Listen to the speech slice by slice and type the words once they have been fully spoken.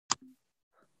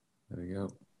There we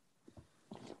go.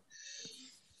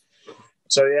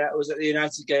 So, yeah, I was at the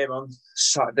United game on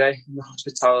Saturday in the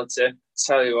hospitality.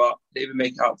 Tell you what, didn't even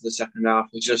make it out for the second half.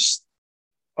 We're just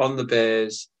on the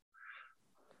beers.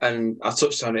 And I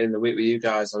touched on it in the week with you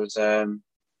guys. I was there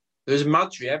was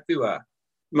Madry everywhere.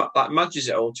 Like Madry's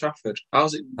at Old Trafford.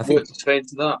 How's it work explain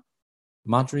to that?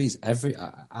 Madry's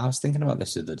I was thinking about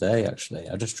this the other day, actually.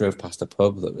 I just drove past a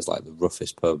pub that was like the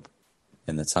roughest pub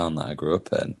in the town that I grew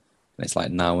up in. And it's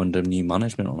like now under new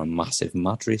management on a massive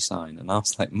Madry sign. And I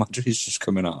was like, Madry's just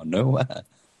coming out of nowhere.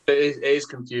 It is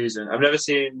confusing. I've never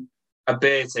seen a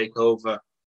beer take over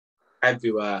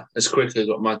everywhere as quickly as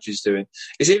what Madry's doing.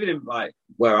 It's even in like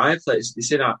where I play.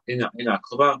 It's in our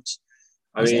clubhouse.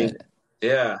 I mean,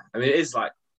 it is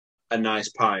like a nice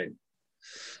pint.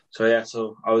 So yeah,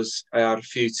 I had a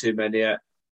few too many at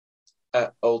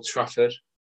Old Trafford.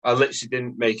 I literally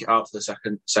didn't make it out for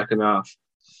the second half.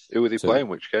 Who were they playing?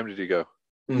 Which game did you go?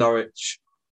 Norwich.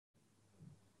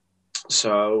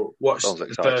 So watched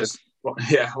the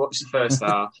first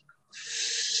half,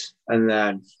 and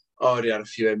then already had a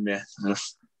few in me. And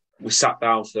we sat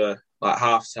down for like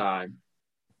half time,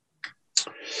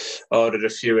 ordered a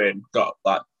few in, got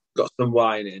some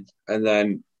wine in, and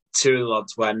then two of the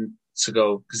lads went to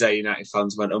go because they're United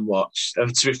fans, went and watched.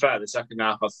 And to be fair, the second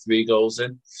half had 3 goals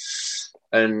in,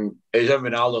 and it was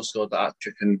when Ronaldo scored that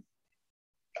hat-trick, and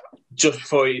just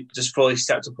before he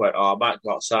stepped up, I went, I might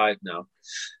go outside now.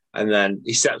 And then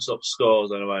he steps up,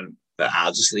 scores, and I went,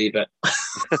 I'll just leave it.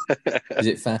 Is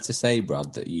it fair to say,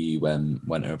 Brad, that you went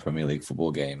to a Premier League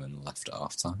football game and left at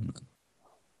half time?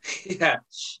 Yeah,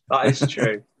 that is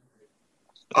true.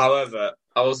 However,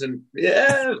 I wasn't.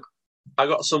 Yeah, I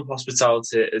got some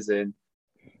hospitality, as in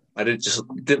I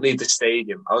didn't leave the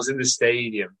stadium. I was in the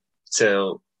stadium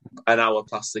till an hour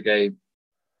past the game.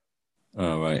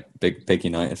 Oh right, big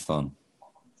United fan.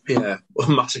 Yeah,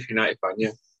 massive United fan.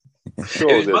 Yeah,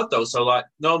 it was mad though. So like,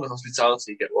 normally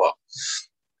hospitality, you get what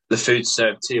the food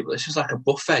served to you, but it's just like a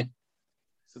buffet.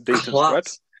 Some decent spread.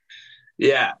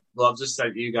 Yeah, well, I've just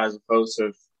sent you guys a photo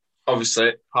of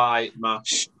obviously pie,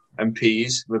 mash, and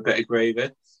peas with a bit of gravy.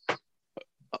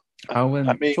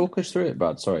 Talk us through it,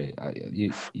 Brad. Sorry,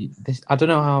 I don't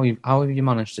know how have you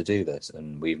managed to do this,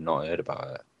 and we've not heard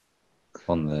about it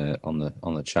on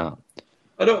the chat.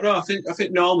 I don't know. I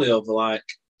think normally over like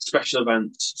special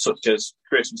events such as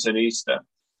Christmas and Easter,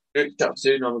 it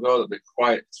do normally go a little bit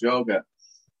quiet because we all get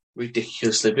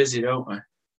ridiculously busy, don't we?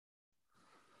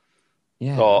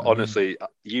 Yeah. Honestly,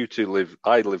 you two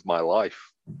I live my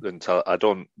life until I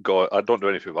don't do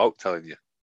anything without telling you.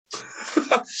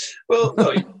 Well,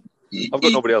 no, I've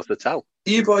got nobody else to tell.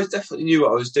 You boys definitely knew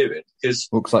what I was doing because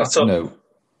looks like no,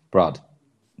 Brad,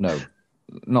 no,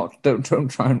 not don't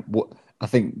try and. I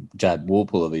think Jed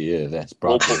Warple of the year. This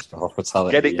Brad goes for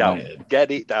hospitality. Get it down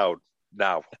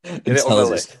now. Get it on the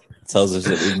list. Tells us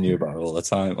that we knew about it all the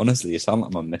time. Honestly, you sound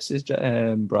like my missus,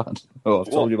 Brad. Oh,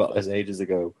 I've told you about this ages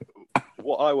ago.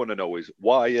 What I want to know is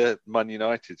why are Man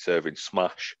United serving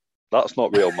smash? That's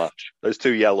not real mash. There's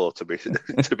too yellow to be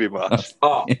mashed.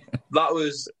 Oh, that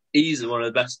was easily one of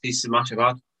the best pieces of mash I've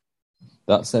had.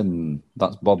 That's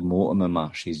Bob Mortimer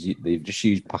mash. They've just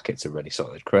used packets of ready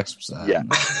salted crisps. Yeah,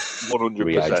 100%.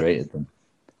 Rehydrated them.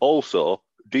 Also,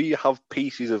 do you have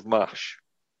pieces of mash?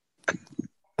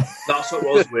 That's what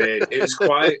was weird. It was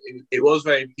it was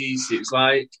very piecey. It was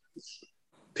like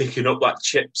picking up like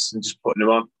chips and just putting them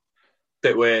on.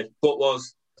 Bit weird, but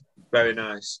was very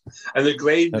nice. And the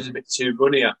gravy was a bit too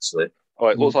runny, actually. Oh,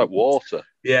 it looks like water.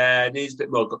 Yeah, it needs a bit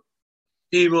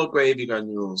more gravy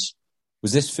granules.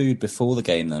 Was this food before the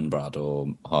game then, Brad, or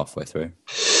halfway through?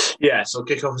 Yeah, so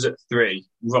kick-off was at 3,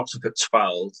 wrapped up at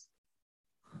 12.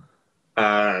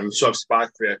 So obviously by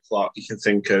 3 o'clock, you can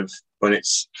think of when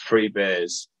it's 3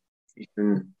 beers, you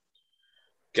can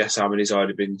guess how many's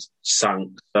already been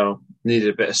sank. So needed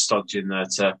a bit of stodging there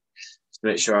to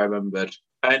make sure I remembered.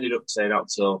 I ended up staying out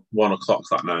till 1 o'clock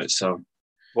that night. So,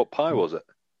 what pie was it?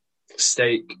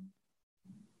 Steak.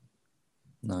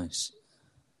 Nice.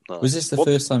 Was this the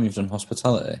first time you've done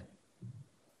hospitality?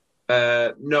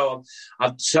 No,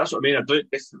 so that's what I mean. I've done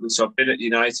it differently. So I've been at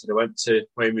United. I went to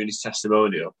Wayne Rooney's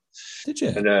testimonial. Did you?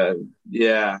 And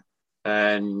yeah,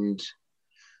 and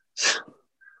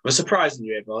I'm surprising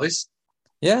you here, boys.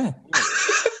 Yeah.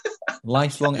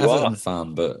 Lifelong Everton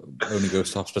fan, but only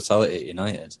goes to hospitality at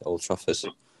United, Old Trafford.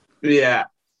 Yeah.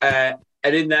 And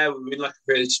in there, we were in like a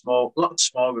really small, not a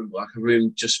small room, but like a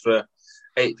room just for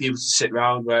 8 people to sit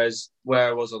around, whereas where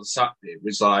I was on Saturday, it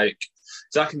was like,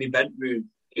 it's like an event room.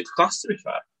 It's class, to be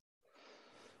fair.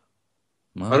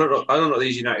 Wow. I don't know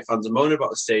these United fans are moaning about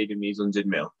the stadium needs 100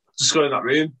 mil. just go in that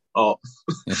room. Or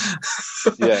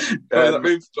Yeah. go in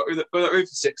that room for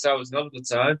 6 hours and have a good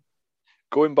time.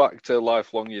 Going back to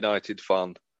lifelong United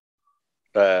fan,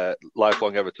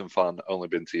 lifelong Everton fan, only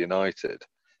been to United.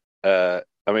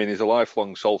 I mean, he's a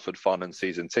lifelong Salford fan and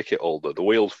season ticket holder. The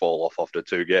wheels fall off after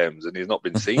 2 games, and he's not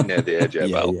been seen near the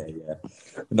AJ Bell. Yeah.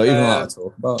 Not even allowed to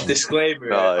talk about it.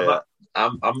 Disclaimer: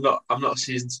 I'm not a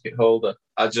season ticket holder.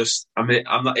 I'm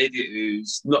that idiot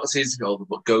who's not a season ticket holder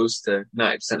but goes to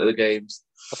 90% of the games.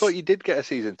 I thought you did get a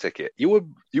season ticket. You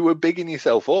were bigging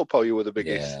yourself up, or you were the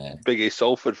biggest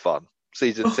Salford fan,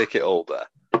 season ticket holder.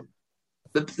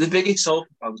 The biggest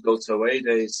Salford fans go to away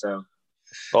days, so.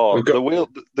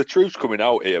 The truth's coming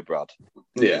out here, Brad.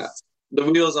 Yeah, the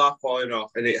wheels are falling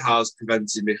off, and it has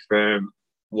prevented me from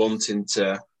wanting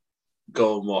to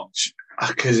go and watch,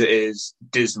 because it is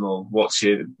dismal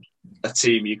watching a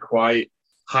team you're quite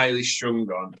highly strung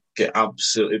on get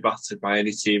absolutely battered by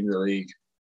any team in the league.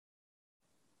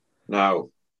 Now,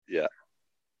 yeah,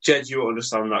 Jed, you won't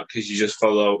understand that because you just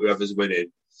follow whoever's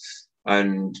winning,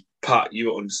 and Pat, you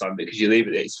won't understand it because you leave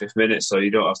at the 85th minute, so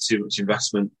you don't have too much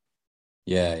investment.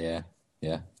 Yeah.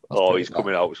 He's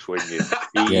coming out swinging.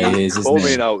 He is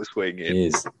coming out swinging. He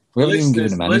is. We haven't even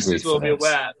given him any grief will be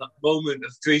aware that moment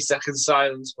of 3 seconds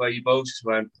silence where you both just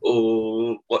went,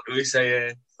 "Oh, what do we say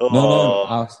here?"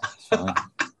 No, fine.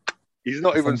 He's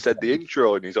not even said the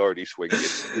intro and he's already swinging.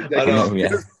 He's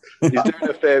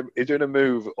doing a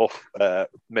move off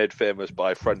made famous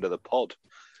by a friend of the pod.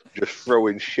 Just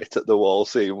throwing shit at the wall,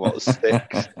 seeing what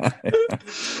sticks.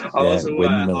 I was aware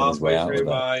halfway through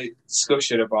my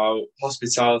discussion about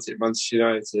hospitality at Manchester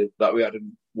United that we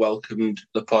hadn't welcomed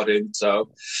the pod in. So,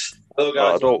 hello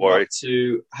guys, don't worry. Back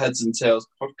to Heads and Tails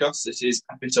podcast. This is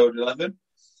episode 11.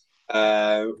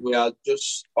 We are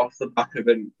just off the back of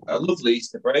a lovely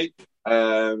Easter break,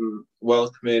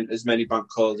 welcoming as many bank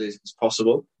holidays as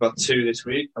possible. We've had 2 this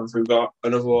week, and we've got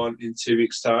another one in 2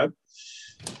 weeks' time.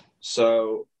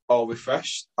 So, all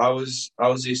refreshed. How was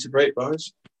the Easter break,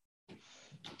 boys?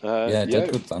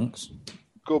 Good, thanks.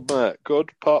 Good, mate.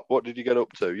 Good. Pat, what did you get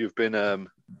up to? You've been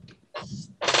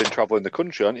travelling the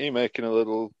country, aren't you? Making a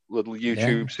little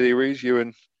YouTube series, you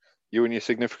and your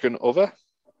significant other?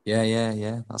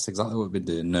 Yeah. That's exactly what we've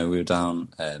been doing. No, we were down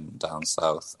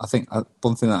south. I think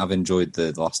one thing that I've enjoyed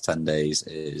the last 10 days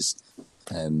is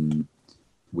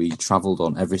we travelled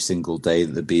on every single day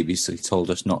that the BBC told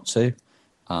us not to.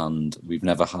 And we've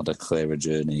never had a clearer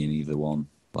journey in either one.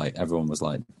 Like, everyone was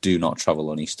like, do not travel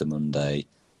on Easter Monday.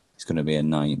 It's going to be a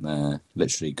nightmare.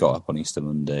 Literally got up on Easter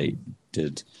Monday,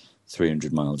 did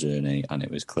 300-mile journey, and it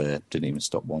was clear. Didn't even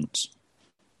stop once.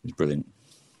 It was brilliant.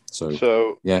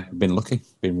 So yeah, been lucky.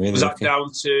 Been really lucky. Was that down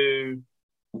to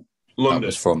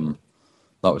London?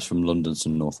 That was from London to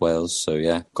North Wales. So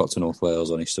yeah, got to North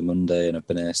Wales on Easter Monday and I've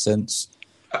been here since.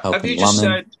 Have you just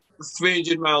said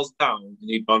 300 miles down and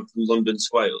you've gone from London to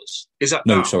Wales? Is that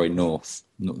no? down? Sorry, north.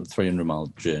 300-mile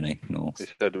journey north. He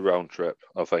said a round trip.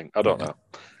 I think. I don't know.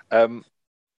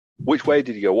 Which way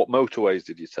did you go? What motorways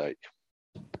did you take?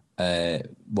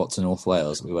 To North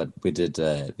Wales? We did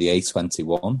the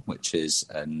A21, which is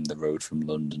the road from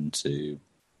London to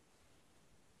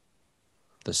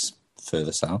this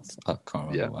further south. I can't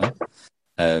remember where.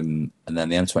 And then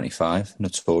the M25,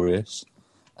 notorious.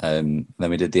 Then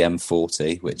we did the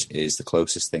M40, which is the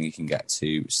closest thing you can get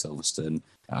to Silverstone.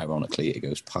 Ironically, it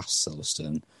goes past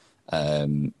Silverstone,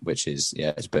 which is,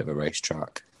 it's a bit of a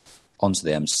racetrack. Onto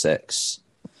the M6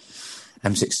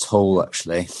 toll,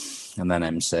 actually, and then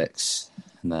M6,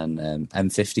 and then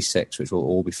M56, which we'll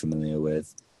all be familiar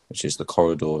with, which is the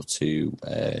corridor to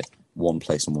one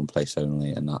place and one place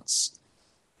only, and that's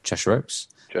Cheshire Oaks.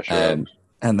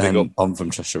 And then on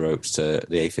from Cheshire Oaks to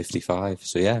the A55.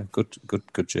 So yeah,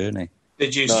 good journey.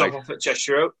 Did you stop off at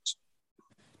Cheshire Oaks?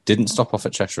 Didn't stop off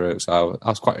at Cheshire Oaks. I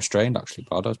was quite restrained, actually,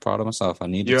 Brad. I was proud of myself. I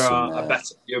needed you're a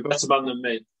better man than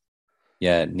me.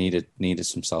 Yeah, needed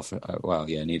some self.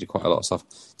 Needed quite a lot of stuff.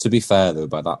 To be fair, though,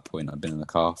 by that point, I'd been in the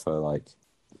car for like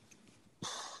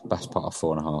best part of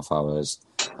 4.5 hours,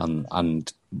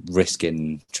 and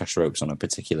risking Cheshire Oaks on a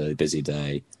particularly busy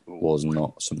day was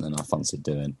not something I fancied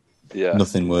doing. Yeah,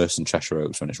 nothing worse than Cheshire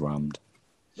Oaks when it's rammed.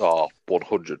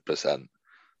 100%.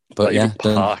 But even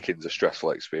parking's a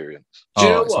stressful experience. Do you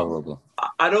know what? Horrible.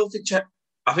 I don't think.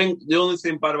 I think the only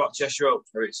thing bad about Cheshire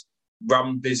Oaks, whether it's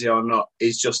rammed busy or not,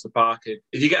 is just the parking.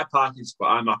 If you get a parking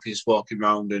spot, I'm happy just walking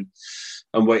around and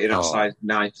waiting outside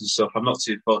night and stuff. I'm not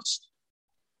too fussed.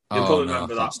 You'll probably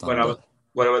remember that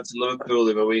when I went to Liverpool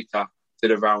the other week, I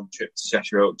did a round trip to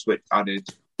Cheshire Oaks, which added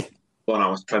 1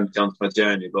 hour 20 onto my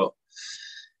journey. But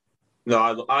no,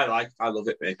 I love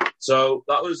it, mate. So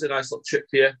that was a nice little trip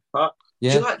for you, Pat.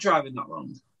 Yeah. Do you like driving that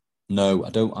long? No, I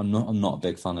don't. I'm not a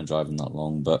big fan of driving that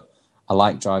long, but I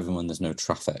like driving when there's no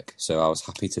traffic. So I was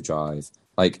happy to drive.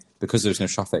 Like, because there was no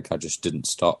traffic, I just didn't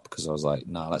stop because I was like,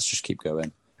 nah, let's just keep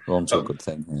going. We're on to a good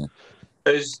thing here.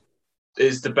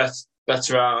 Is the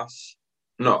better half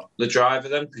not the driver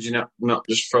then? Could you not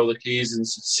just throw the keys and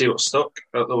see what's stuck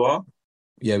at the wall?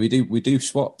 Yeah, we do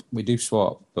swap,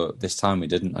 but this time we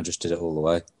didn't. I just did it all the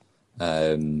way,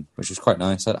 which was quite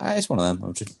nice. It's one of them.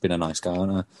 I've just been a nice guy,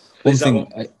 aren't I? Is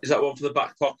that one for the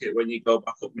back pocket when you go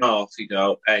back up north? You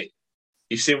go, hey,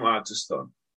 you've seen what I've just done.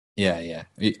 Yeah.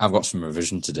 I've got some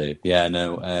revision to do. Yeah,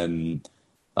 no.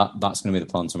 That's going to be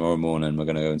the plan tomorrow morning. We're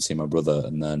going to go and see my brother,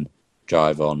 and then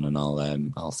drive on, and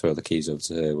I'll throw the keys over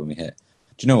to her when we hit.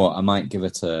 Do you know what? I might give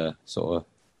it a sort of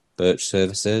Birch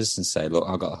Services and say, look,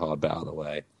 I got the hard bit out of the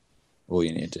way. All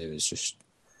you need to do is just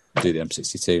do the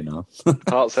M62 now.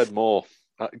 Hearts more.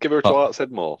 Give her a Hearts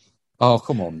more. Oh,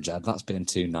 come on, Jed. That's been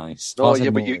too nice. No,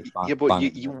 but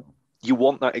you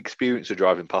want that experience of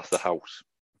driving past the house.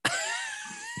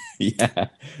 Yeah.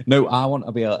 No, I want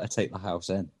to be able to take the house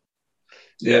in.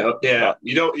 Yeah.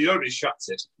 You don't distract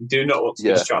it. You do not want to be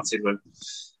distracted when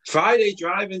Friday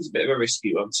driving's a bit of a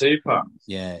risky one too, Pat.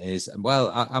 Yeah, it is.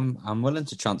 Well, I'm willing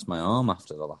to chance my arm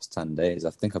after the last 10 days. I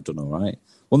think I've done all right.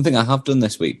 One thing I have done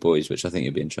this week, boys, which I think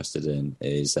you'd be interested in,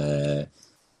 is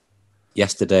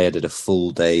yesterday I did a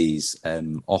full day's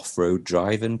off-road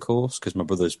driving course because my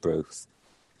brothers both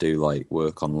do like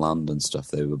work on land and stuff.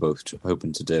 They were both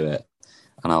hoping to do it,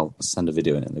 and I'll send a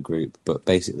video in the group. But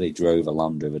basically, drove a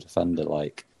Land Rover Defender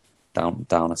like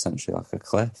down essentially like a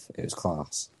cliff. It was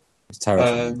class. It's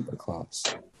terrifying, but class.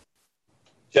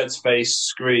 Jed's face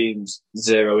screams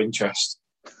zero interest.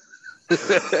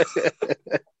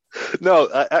 No,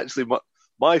 actually,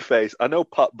 my face, I know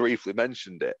Pat briefly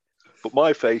mentioned it, but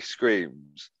my face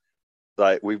screams,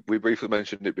 like we briefly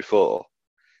mentioned it before.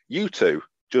 You two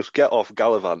just get off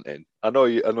gallivanting. I know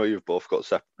you've both got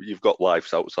you've got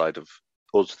lives outside of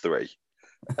us three,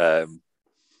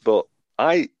 but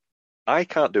I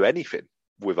can't do anything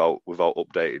without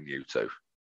updating you two.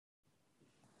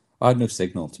 I had no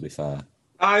signal, to be fair.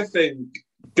 I think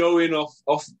going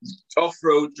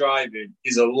off-road driving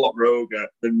is a lot roguer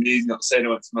than me not saying I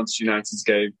went to Manchester United's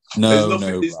game. No,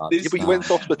 but you went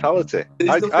to hospitality.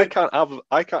 I can't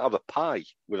have a pie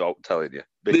without telling you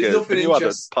because you had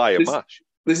a pie and mash.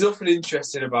 There's nothing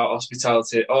interesting about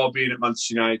hospitality or being at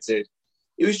Manchester United.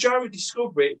 It was driving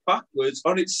Discovery backwards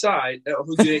on its side at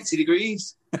 180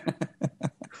 degrees.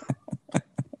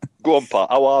 Go on, Pat.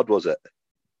 How hard was it?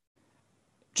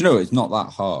 Do you know, it's not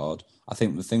that hard. I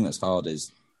think the thing that's hard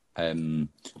is,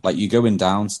 like, you going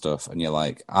down stuff and you're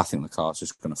like, I think the car's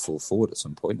just going to fall forward at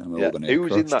some point and we're all going to get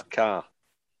crushed. Who's in that car?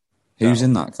 Who's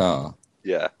in that car?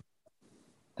 Yeah.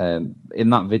 In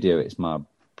that video, it's my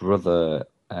brother,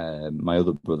 my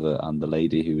other brother, and the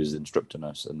lady who was instructing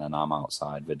us, and then I'm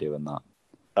outside videoing that.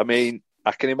 I mean,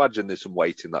 I can imagine there's some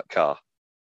weight in that car.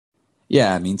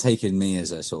 Yeah, I mean, taking me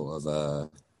as a sort of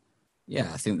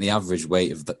I think the average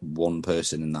weight of one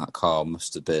person in that car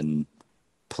must have been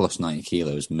plus 90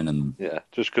 kilos minimum. Yeah,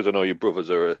 just because I know your brothers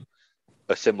are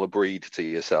a similar breed to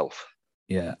yourself.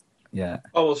 Yeah.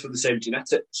 Almost from the same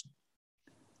genetics.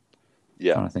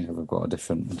 Yeah. I think I've got a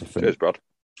different. Cheers, Brad.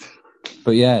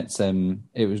 But yeah,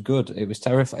 it was good. It was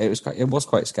terrifying. It was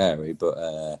quite scary,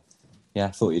 but I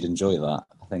thought you'd enjoy that.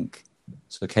 I think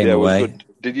so. Came away. Good.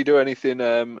 Did you do anything?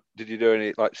 Did you do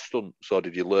any like stunts, or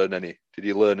did you learn any? Did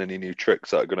you learn any new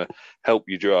tricks that are going to help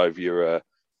you drive your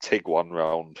Tiguan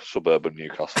round suburban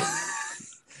Newcastle?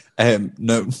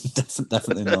 No,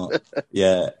 definitely not.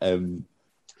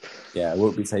 I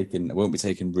won't be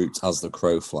taking routes as the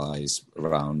crow flies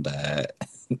around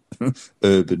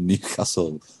urban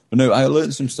Newcastle. But no, I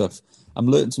learned some stuff. I'm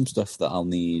learning some stuff that I'll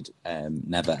need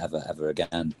never, ever, ever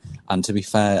again. And to be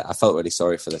fair, I felt really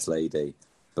sorry for this lady,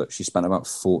 but she spent about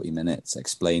 40 minutes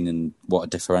explaining what a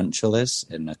differential is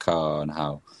in a car and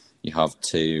how you have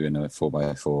two and a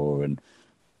 4x4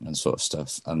 and sort of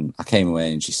stuff. And I came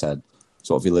away and she said,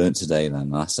 so what have you learned today then?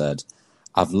 And I said,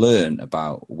 I've learned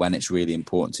about when it's really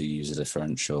important to use a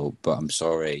differential, but I'm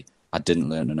sorry, I didn't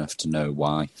learn enough to know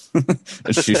why.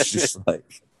 And she's just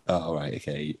like, oh, right,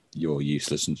 okay, you're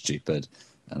useless and stupid.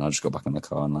 And I just got back in the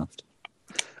car and left.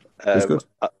 It was good.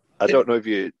 I don't know if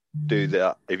you do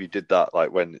that, if you did that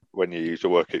like when you used to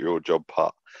work at your job,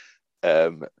 Pat.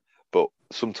 But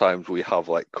sometimes we have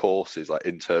like courses, like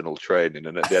internal training,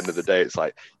 and at the end of the day, it's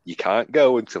like you can't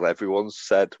go until everyone's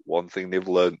said one thing they've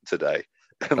learned today,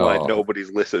 and like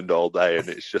nobody's listened all day, and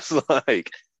it's just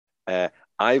like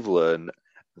I've learned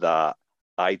that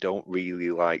I don't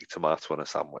really like tomato on a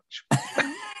sandwich.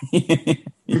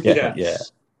 Yeah.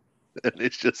 And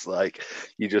it's just like,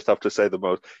 you just have to say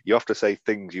you have to say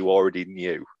things you already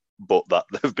knew, but that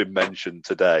have been mentioned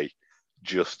today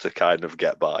just to kind of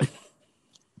get by.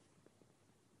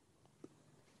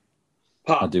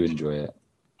 I do enjoy it.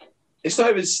 It's not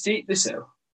even steep, this hill.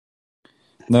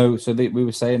 No, so we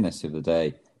were saying this the other day.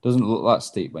 It doesn't look that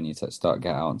steep when you get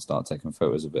out and start taking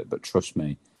photos of it, but trust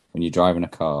me, when you're driving a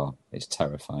car, it's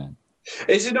terrifying.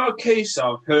 Is it not a case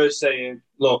of her saying,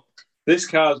 look, this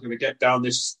car's going to get down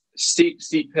this steep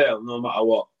hill no matter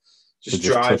what? Just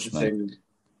drive the thing.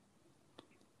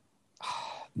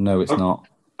 No, it's not.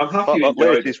 I'm happy you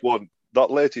enjoyed it.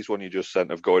 That latest one you just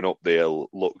sent of going up the hill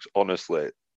looks,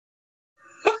 honestly...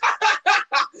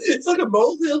 It's like a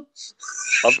molehill.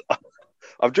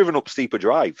 I've driven up steeper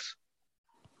drives.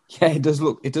 Yeah, it does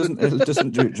look. It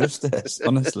doesn't do it justice,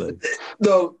 honestly.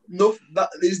 No,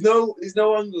 there's no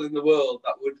angle in the world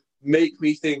that would make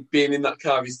me think being in that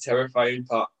car is terrifying,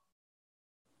 Pat.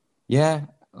 Yeah,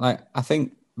 I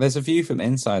think there's a view from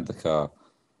inside the car.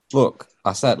 Look,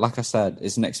 like I said,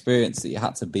 it's an experience that you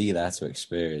had to be there to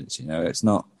experience. It's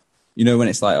not. When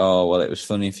it's like, oh well, it was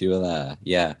funny if you were there.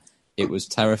 Yeah, it was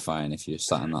terrifying if you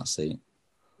sat in that seat.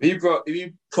 If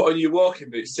you put on your walking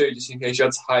boots too, just in case you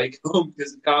had to hike home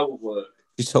because the car won't work.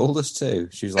 She told us to.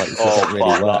 She was like, "You get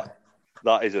really wet."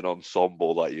 That is an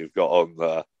ensemble that you've got on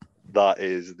there. That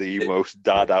is the most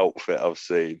dad outfit I've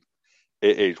seen.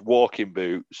 It is walking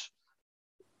boots,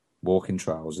 walking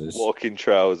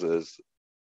trousers,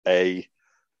 a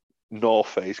North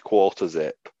Face quarter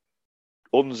zip,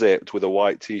 unzipped with a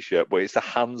white t-shirt, but it's the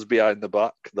hands behind the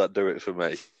back that do it for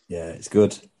me. Yeah, it's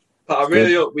good. But I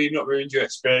really hope we've not ruined your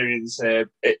experience.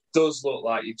 It does look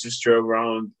like you just drove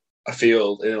around a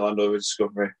field in a Land Rover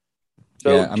Discovery.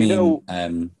 So, yeah, I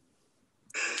mean,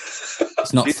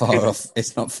 it's not far off.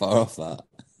 It's not far off that.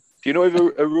 Do you know if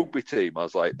a rugby team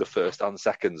has like the first and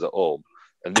seconds at home,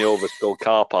 and they overspill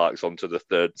car parks onto the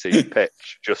third team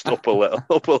pitch, just up a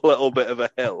little bit of a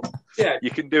hill? Yeah, you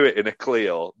can do it in a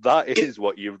Clio. That is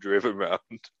what you've driven around.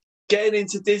 Getting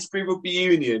into Didsbury Rugby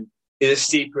Union is a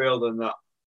steeper hill than that.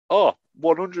 Oh,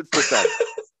 100%.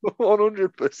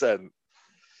 100%.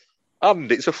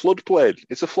 And it's a floodplain.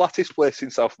 It's the flattest place in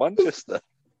South Manchester.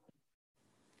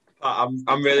 I'm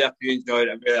really happy you enjoyed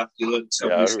it. I'm really happy you learned some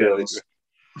new skills.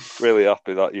 Really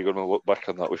happy that you're going to look back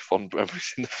on that with fond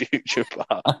memories in the future,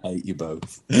 Pat. I hate you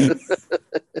both.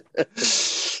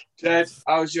 Jed,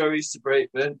 how was your Easter break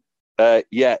then?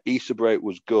 Yeah, Easter break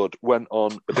was good. Went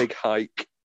on a big hike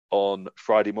on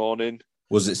Friday morning.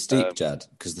 Was it steep, Jed?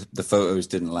 Because the photos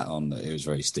didn't let on that it was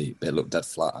very steep. It looked dead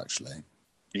flat, actually.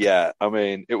 Yeah, I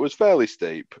mean, it was fairly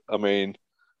steep. I mean,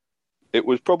 it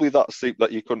was probably that steep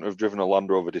that you couldn't have driven a Land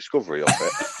Rover Discovery up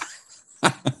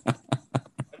it.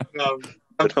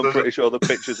 And I'm pretty sure the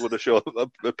pictures would have shown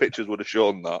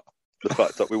that, the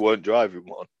fact that we weren't driving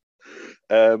one.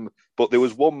 But there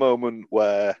was one moment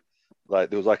where, there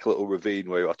was a little ravine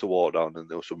where you had to walk down, and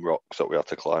there were some rocks that we had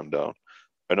to climb down.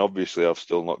 And obviously, I've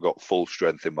still not got full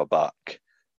strength in my back.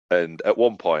 And at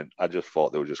one point, I just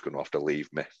thought they were just going to have to leave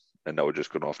me, and I was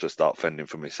just going to have to start fending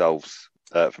for myself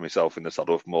in the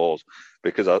Saddle of Moors,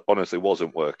 because I honestly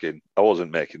wasn't working. I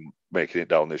wasn't making it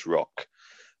down this rock.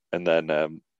 And then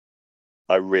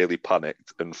I really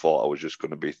panicked and thought I was just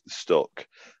going to be stuck.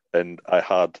 And I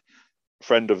had a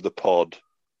friend of the pod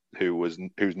who's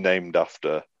named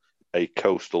after a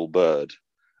coastal bird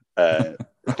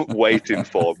waiting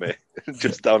for me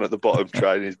just down at the bottom,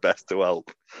 trying his best to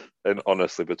help. And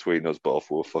honestly, between us both,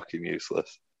 we were fucking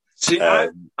useless. See,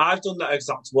 I've done that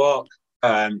exact walk,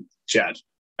 Jed,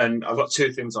 and I've got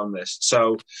two things on this.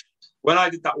 So when I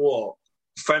did that walk,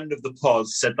 a friend of the pod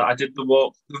said that I did the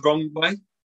walk the wrong way,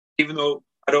 even though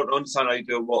I don't understand how you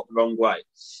do a walk the wrong way.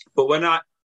 But when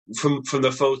from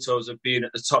the photos of being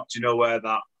at the top, do you know where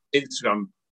that Instagram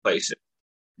place is?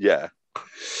 Yeah.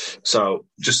 So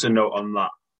just a note on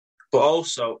that. But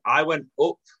also, I went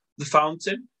up the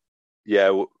fountain.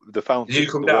 Yeah, the fountain. Did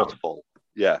you come down? Waterfall.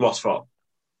 Yeah. Waterfall.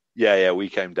 Yeah, we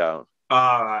came down.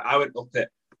 All right, I went up it.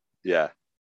 Yeah.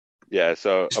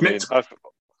 So it's meant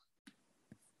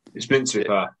to be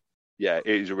fair. Yeah,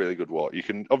 it is a really good walk. You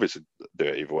can obviously do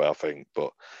it either way, I think.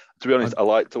 But to be honest, I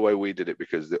liked the way we did it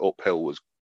because the uphill was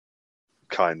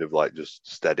kind of just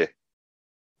steady.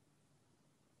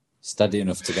 Steady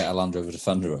enough to get a Land Rover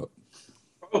Defender up?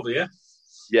 Probably, yeah.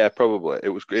 Yeah, probably.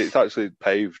 It's actually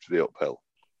paved the uphill.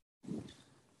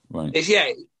 Right.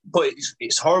 But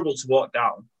it's horrible to walk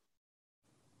down.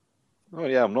 Oh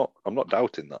yeah, I'm not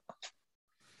doubting that.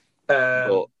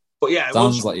 But yeah, it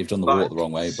sounds like you've done the walk the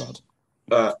wrong way, Brad.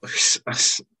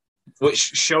 Which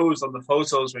shows on the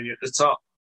photos when you're at the top.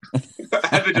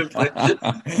 Evidently.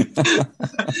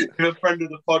 If a friend of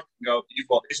the pod can go, he's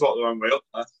walked the wrong way up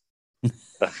there.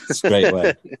 Straight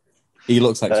way. He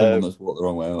looks like someone that's walked the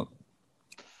wrong way up.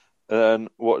 And then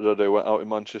what did I do? Went out in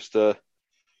Manchester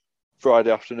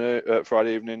Friday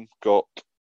evening, got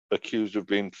accused of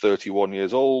being 31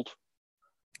 years old.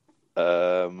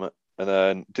 And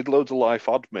then did loads of life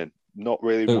admin. Not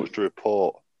really much to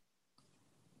report.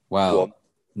 Wow.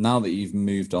 Now that you've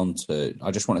moved on to...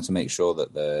 I just wanted to make sure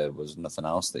that there was nothing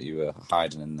else that you were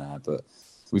hiding in there, but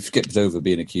we've skipped over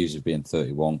being accused of being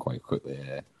 31 quite quickly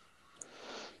here.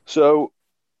 So,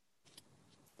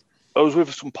 I was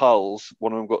with some pals.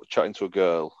 One of them got chatting to a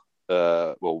girl,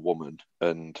 woman,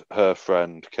 and her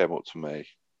friend came up to me.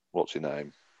 What's her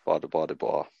name? Blah, blah, blah,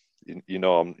 blah. You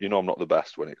know I'm not the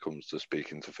best when it comes to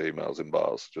speaking to females in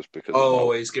bars, just because...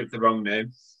 Always give the wrong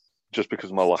name. Just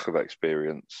because of my lack of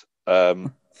experience.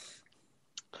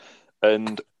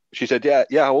 And she said, yeah,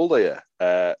 how old are you?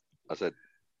 I said,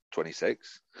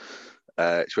 26.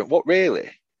 She went, what,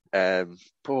 really?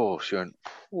 She went,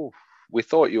 we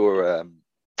thought you were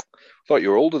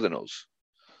older than us.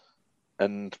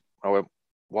 And I went,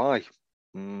 why?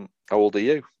 How old are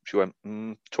you? She went,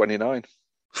 29.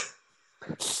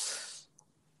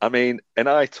 I mean, and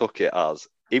I took it as,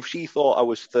 if she thought I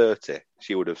was 30,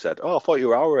 she would have said, oh, I thought you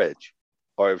were our age.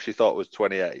 Or if she thought I was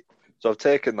 28. So I've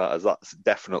taken that as that's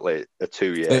definitely a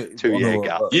two-year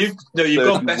gap. You've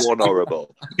gone best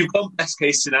horrible. You've gone best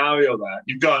case scenario there.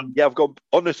 You've gone. Yeah, I've gone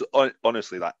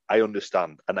honestly. That I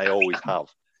understand, and I always have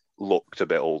looked a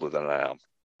bit older than I am.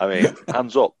 I mean,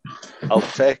 hands up, I'll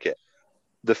take it.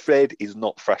 The fade is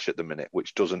not fresh at the minute,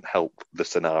 which doesn't help the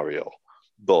scenario.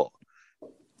 But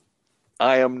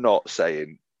I am not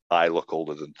saying I look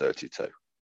older than 32.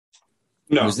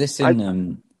 No,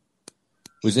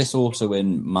 was this also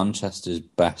in Manchester's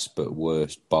best but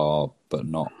worst bar, but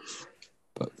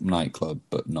nightclub,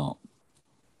 but not?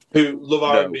 Who love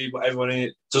R&B, but everyone in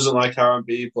it doesn't like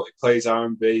R&B, but it plays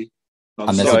R&B.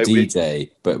 And there's a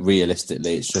DJ, but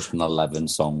realistically, it's just an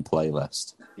 11-song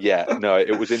playlist. Yeah, no,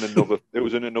 it was in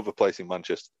another place in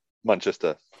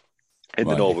Manchester, in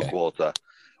the Northern Quarter,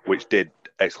 which did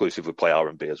exclusively play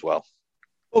R&B as well.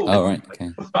 Oh, right. Okay.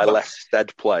 I left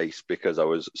said place because I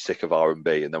was sick of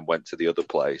R&B, and then went to the other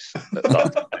place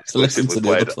to listen to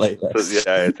the other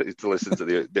playlist. To listen to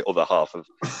the other half of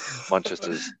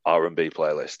Manchester's R&B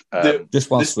playlist. Just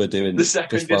whilst we're doing the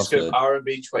second disc of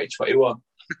R&B 2021.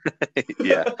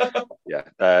 yeah.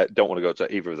 Don't want to go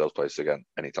to either of those places again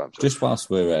anytime soon. Just whilst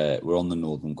we're on the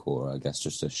Northern Quarter, I guess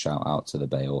just a shout out to the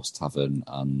Bay Horse Tavern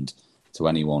and to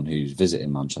anyone who's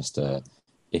visiting Manchester.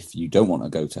 If you don't want to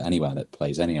go to anywhere that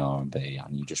plays any R&B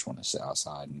and you just want to sit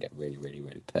outside and get really, really,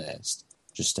 really pissed,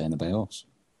 just stay in the Bay Horse.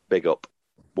 Big up.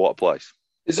 What a place.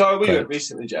 Is that where we went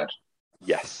recently, Jed?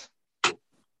 Yes.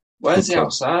 Where's the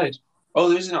outside? Oh,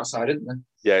 there is an outside, isn't there?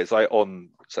 Yeah, it's like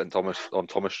on St. Thomas, on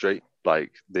Thomas Street.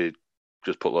 Like, they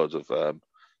just put loads of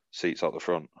seats out the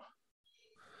front.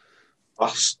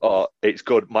 Oh, it's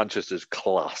good. Manchester's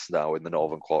class now in the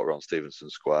Northern Quarter on Stevenson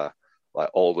Square.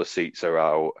 Like, all the seats are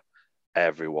out.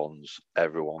 Everyone's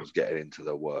getting into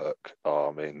their work. Oh,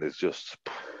 I mean, it's just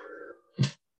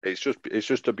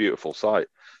a beautiful sight.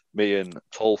 Me and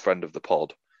tall friend of the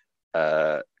pod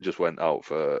just went out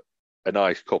for a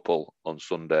nice couple on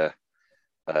Sunday.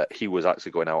 He was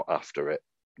actually going out after it,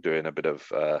 doing a bit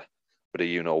of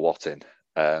you know what in.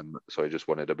 So he just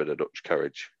wanted a bit of Dutch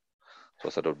courage. So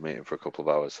I said I'd meet him for a couple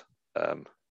of hours. That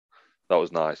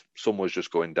was nice. Sun was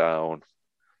just going down.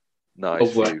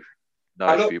 Nice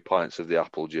few pints of the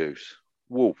apple juice.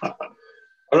 Woo. I've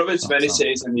not been to many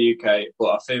cities in the UK, but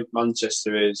I think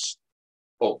Manchester is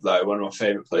up there, one of my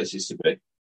favourite places to be.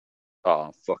 Oh, I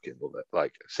fucking love it.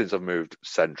 Like, since I've moved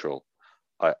central,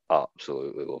 I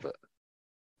absolutely love it.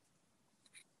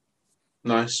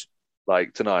 Nice.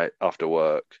 Like, tonight after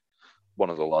work, one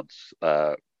of the lads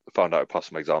found out I passed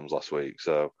some exams last week,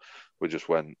 so we just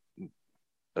went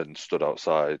and stood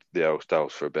outside the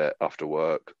house for a bit after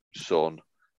work. Sun,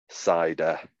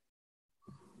 cider,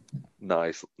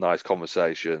 nice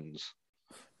conversations.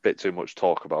 Bit too much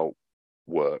talk about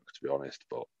work, to be honest,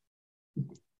 but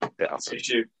it happens.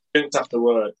 You think after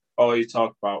work, all you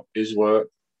talk about is work.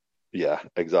 Yeah,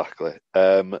 exactly.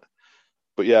 But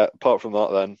yeah, apart from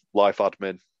that, then life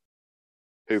admin,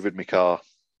 hoovered my car.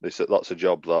 They said that's a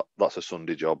job that's a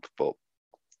Sunday job, but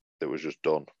it was just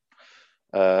done.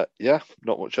 Yeah,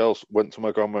 not much else. Went to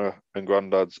my grandma and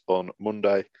granddad's on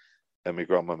Monday, and my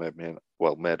grandma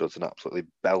made us an absolutely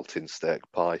belting steak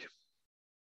pie.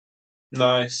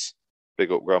 Nice.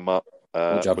 Big up, grandma.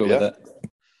 Good job with it.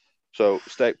 So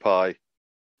steak pie,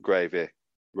 gravy,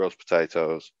 roast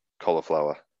potatoes,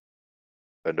 cauliflower.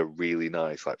 and a really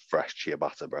nice, like, fresh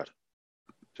ciabatta bread.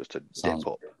 Just to Sounds-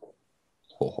 dip up.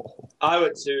 I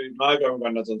went to my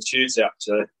granddad's on Tuesday,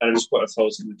 actually, and I just put a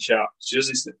photo in the chat. So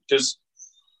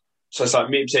it's like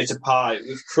meat and potato pie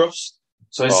with crust.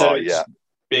 So instead of it just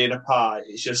being a pie,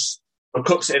 it's just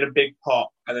cooks it in a big pot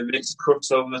and then makes the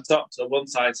crust over the top. So one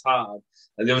side's hard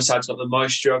and the other side's got the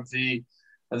moisture of the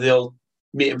old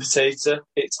meat and potato.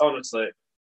 It's honestly the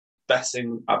best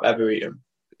thing I've ever eaten.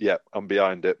 Yeah, I'm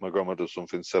behind it. My grandma does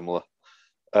something similar.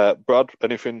 Brad,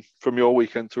 anything from your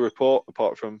weekend to report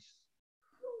apart from?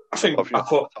 I think I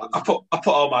put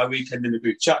all my weekend in the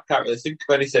group chat. Can't really think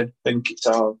of anything. I think it's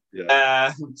all.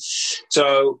 Yeah.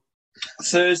 So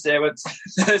Thursday,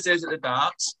 Thursdays at the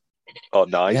darts. Oh,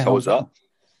 nice. Yeah, How was that?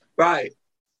 Right.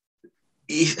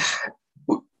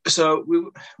 So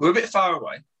we're a bit far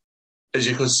away, as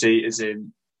you can see, as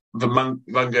in the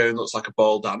Van Gogh looks like a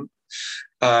bald ant.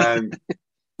 Do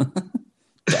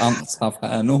ants have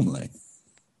hair normally?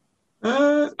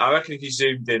 I reckon if you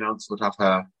zoomed in, ants would have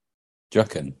hair. Do you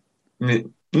reckon?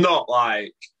 Not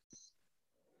like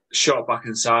short back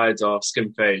and sides or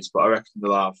skin fades, but I reckon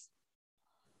they'll have.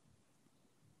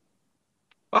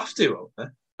 I'll have to, won't they?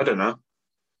 I don't know.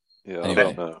 Yeah, Anyway. I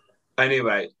don't know.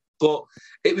 Anyway, but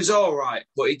it was all right.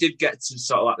 But it did get to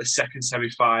sort of like the second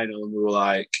semi-final, and we were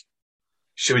like,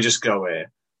 should we just go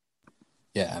here?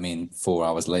 Yeah, I mean, 4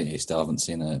 hours later, you still haven't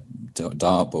seen a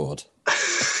dartboard.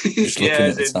 Just Yeah, looking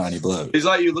at the tiny bloke. it's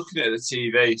like you're looking at the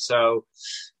TV. So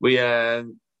we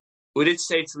did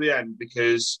stay to the end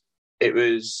because it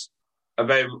was a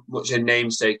very much a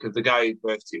namesake of the guy whose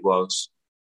birthday it was.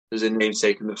 There's a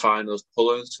namesake in the finals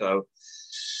puller. So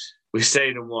we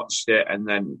stayed and watched it and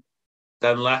then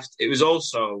left. It was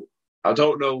also, I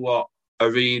don't know what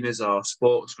arenas or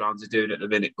sports grounds are doing at the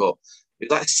minute, but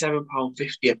it's like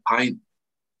 £7.50 a pint.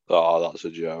 Oh, that's a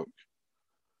joke.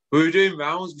 We were doing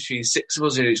rounds between six of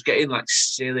us and it was getting like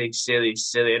silly.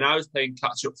 And I was playing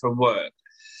catch up from work.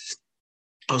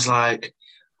 I was like,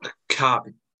 I can't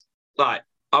be, like,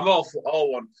 I'm all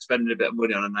one for spending a bit of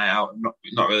money on a night out. I'm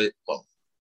not really, well,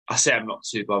 I say I'm not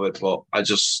too bothered, but I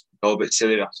just go a bit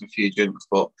silly after a few drinks.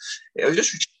 But it was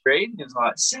just restraining. It was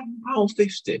like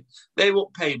 £7.50. They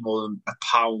won't pay more than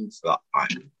 £1 for that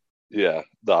pint. Yeah,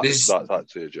 that's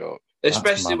actually a joke.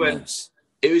 Especially when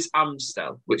it was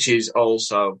Amstel, which is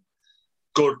also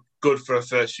good for a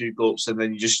first few gulps, and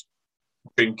then you're just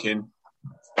drinking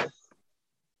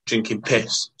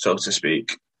piss, so to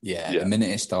speak. Yeah, the minute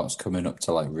it starts coming up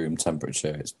to like room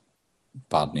temperature, it's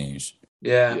bad news.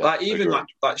 Yeah, like even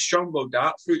like Strongbow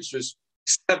Dark Fruits was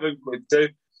 £7 too. I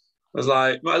was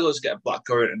like, might as well just get a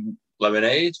blackcurrant and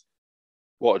lemonade.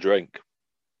 What a drink!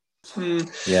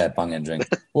 Yeah, banging drink.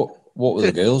 What were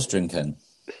the girls drinking?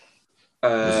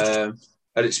 I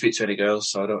didn't speak to any girls,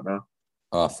 so I don't know.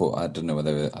 Oh, I didn't know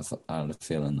whether I had a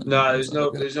feeling that. No, there's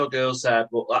no girls there,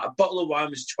 but like a bottle of wine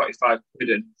was £25,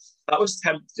 and that was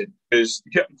tempting because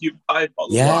you buy a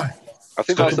bottle of wine. I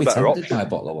think that's the better option. Buy a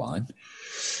bottle of wine.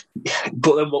 Yeah,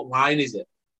 but then what wine is it?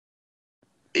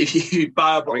 If you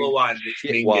buy a bottle of wine,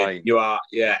 it's wine. You are,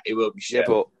 it will be shit.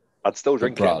 Yeah, but I'd still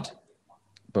drink it.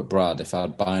 But Brad, if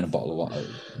I'd buy one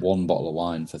bottle of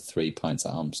wine for 3 pints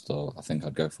at Amstel, I think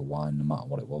I'd go for wine no matter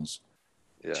what it was.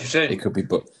 Yeah. Do you think? It could be,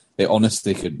 but they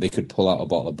honestly could pull out a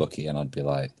bottle of Bucky, and I'd be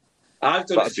like, I've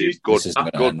done a few. This isn't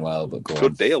going to end well, but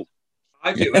good deal.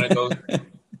 I do when I go.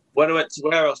 When I went to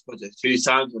Warehouse Project 3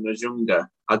 times when I was younger,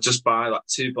 I'd just buy like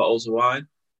 2 bottles of wine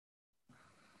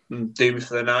and do me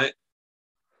for the night.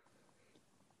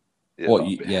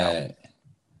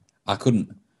 I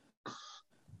couldn't.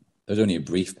 There was only a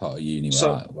brief part of uni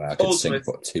where I could sink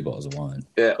 2 bottles of wine.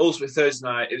 Yeah, ultimately Thursday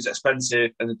night, it was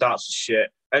expensive and the darts was shit.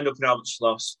 Ended up in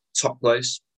Albertslot, top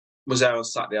place. Was there on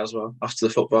Saturday as well, after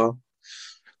the football.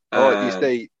 You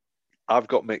see, I've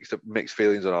got mixed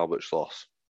feelings on Albertslot.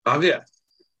 Have you?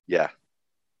 Yeah.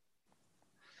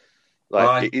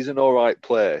 It is an all right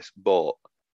place, but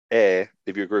if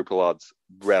you're a group of lads,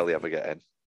 rarely ever get in.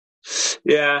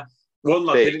 Yeah. One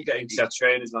lad didn't get in because he had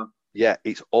trainers on. Yeah,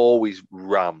 it's always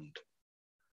rammed.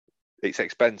 It's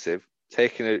expensive.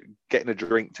 Getting a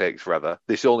drink takes forever.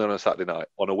 This is only on a Saturday night.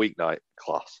 On a weeknight,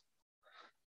 class.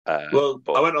 I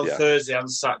went on Thursday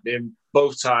and Saturday, and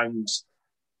both times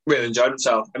really enjoyed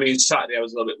myself. I mean, Saturday I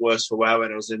was a little bit worse for wear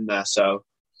when I was in there. So,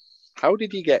 how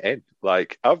did you get in?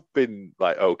 Like, I've been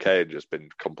like okay and just been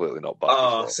completely not bad.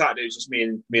 Oh, Saturday was just me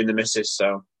and the missus.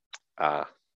 So, let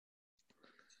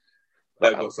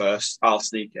go first. I'll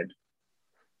sneak in.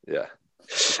 Yeah,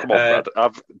 come on,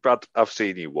 Brad. I've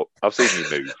seen you. I've seen you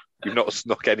move. You've not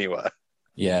snuck anywhere.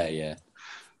 Yeah.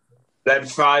 Then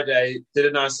Friday, did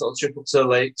a nice little trip up to the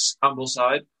lakes,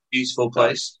 Ambleside, beautiful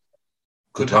place.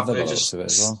 Could Good weather happily by the looks of it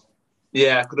as well.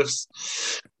 Yeah, I could have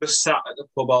sat at the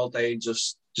pub all day and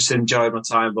just enjoyed my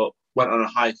time, but went on a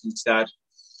hike instead.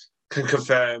 Can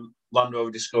confirm Land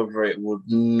Rover Discovery would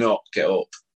not get up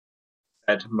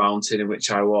Ed Mountain in which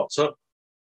I walked up.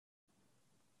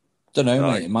 Don't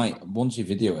know, mate. It might, once you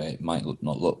video it, it might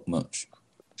not look much.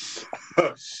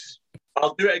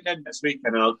 I'll do it again next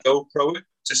weekend and I'll GoPro it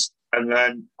and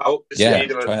then I'll the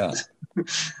speed of it. Try that.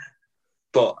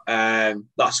 But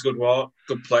that's a good walk,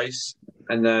 good place.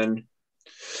 And then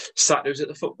Saturday was at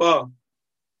the football.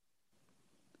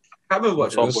 I can't remember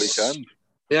what it was. Weekend.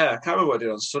 Yeah, I can't remember what I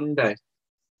did on Sunday.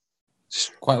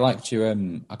 Quite liked your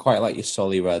I quite like your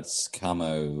Solly Reds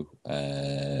camo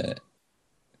Bucket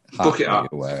hat that hat.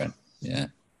 you're wearing. Yeah.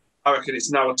 I reckon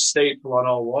it's now a staple on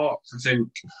all walks. I think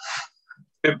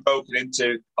been broken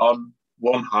into on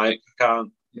one hike. I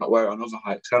can't not wear it on other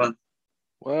hikes, can I?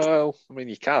 Well, I mean,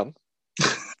 you can.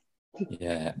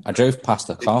 Yeah. I drove past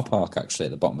a car park actually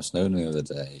at the bottom of Snowdon the other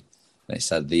day. And it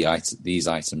said these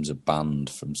items are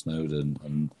banned from Snowdon,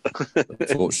 and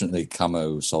unfortunately,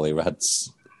 camo Solly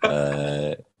Reds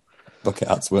bucket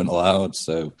hats weren't allowed.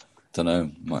 So, don't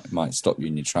know, might stop you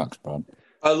in your tracks, Brad.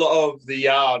 A lot of the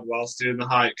yard whilst doing the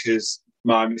hike because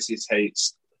my missus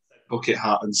hates bucket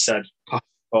hat and said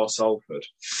for Salford.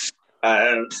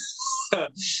 I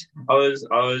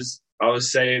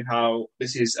was saying how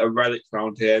this is a relic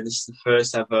round here. This is the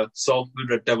first ever Salford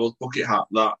Red Devils bucket hat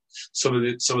that some of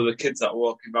the kids that are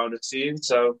walking around have seen.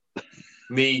 So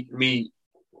me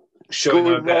showing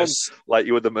them a bit like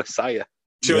you were the Messiah.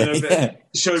 Showing a bit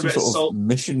of salt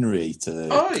missionary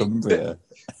to Cumbria.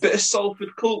 Bit of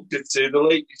Salford culture to the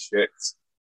Lake District.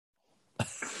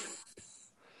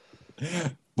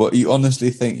 But you honestly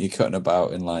think you're cutting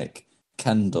about in like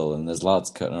Kendal and there's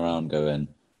lads cutting around going,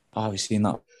 "Oh, have you seen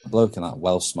that bloke in that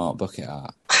well smart bucket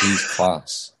hat? He's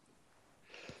class."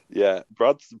 Yeah,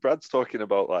 Brad's talking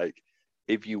about like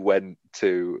if you went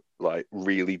to like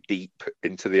really deep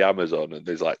into the Amazon and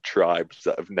there's like tribes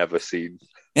that have never seen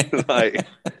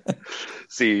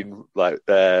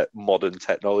modern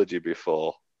technology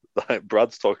before. Like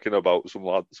Brad's talking about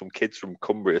some kids from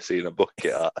Cumbria seeing a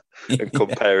bucket hat and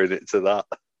comparing it to that.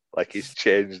 Like it's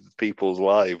changed people's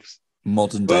lives.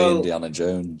 Modern day Indiana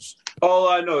Jones. All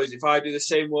I know is if I do the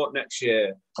same walk next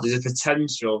year, there's a slim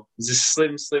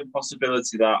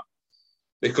possibility that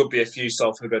there could be a few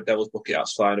Salford Red Devils bucket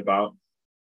hats flying about.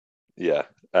 Yeah.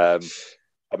 I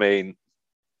mean,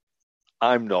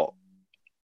 I'm not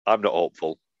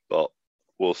hopeful, but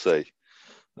we'll see.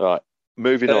 All right,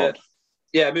 moving on.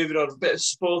 Yeah, moving on. A bit of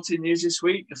sporting news this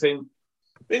week. I think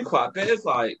been quite a bit of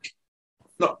like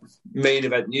not main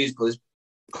event news, but there's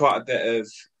quite a bit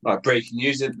of like breaking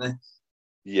news, isn't there?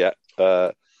 Yeah,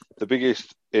 the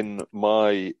biggest in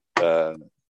my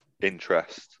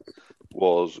interest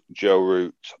was Joe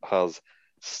Root has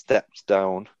stepped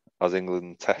down as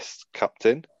England Test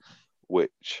captain,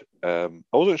 which I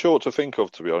wasn't sure what to think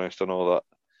of, to be honest. I know that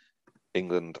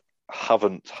England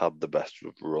haven't had the best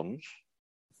of runs.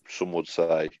 Some would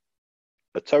say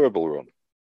a terrible run.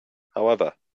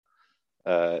 However,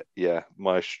 my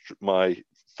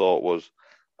thought was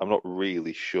I'm not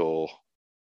really sure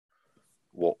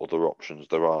what other options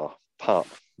there are. Pat,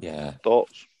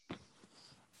 thoughts?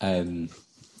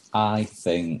 I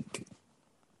think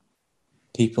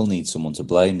people need someone to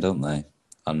blame, don't they?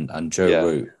 And Joe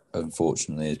Root,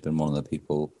 unfortunately, has been one of the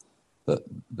people that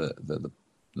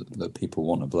people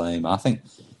want to blame. I think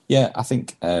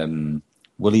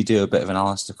will he do a bit of an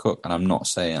Alistair Cook? And I'm not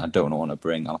saying I don't want to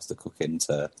bring Alistair Cook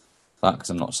into that because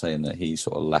I'm not saying that he's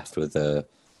sort of left with a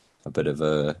bit of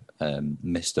a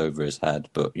mist over his head.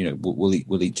 But you know, will he?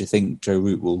 Do you think Joe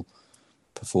Root will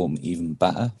perform even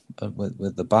better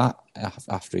with the bat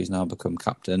after he's now become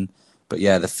captain? But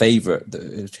yeah, the favourite,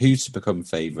 who's to become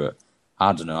favourite?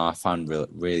 I don't know. I find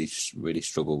really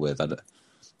struggle with.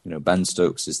 Ben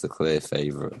Stokes is the clear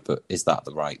favourite, but is that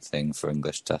the right thing for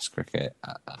English Test cricket?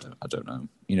 I don't know.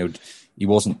 You know, he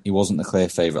wasn't the clear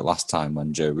favourite last time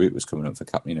when Joe Root was coming up for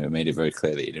captain. You know, made it very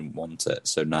clear that he didn't want it.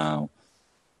 So now,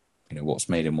 you know, what's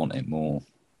made him want it more?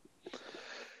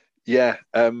 Yeah,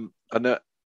 and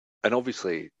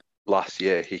obviously last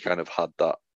year he kind of had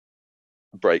that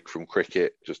break from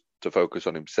cricket just to focus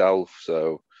on himself.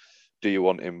 So, do you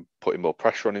want him putting more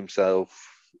pressure on himself?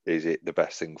 Is it the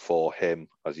best thing for him,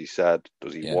 as he said?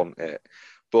 Does he want it?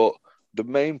 But the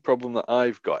main problem that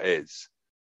I've got is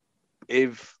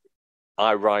if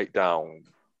I write down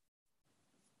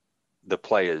the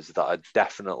players that are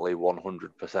definitely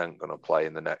 100% going to play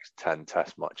in the next 10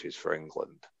 Test matches for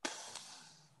England,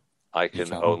 I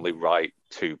can only write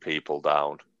 2 people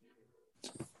down.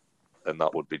 and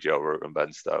that would be Joe Root and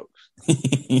Ben Stokes.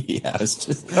 Yeah, it's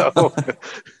just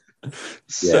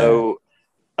so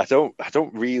I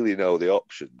don't really know the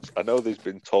options. I know there's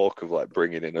been talk of like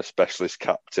bringing in a specialist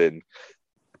captain,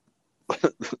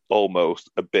 almost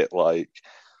a bit like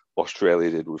Australia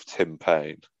did with Tim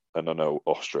Payne. And I know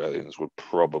Australians would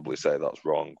probably say that's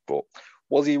wrong, but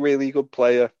was he really a good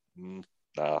player?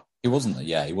 Nah. He wasn't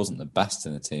the best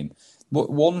in the team. But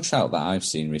one shout that I've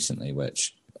seen recently,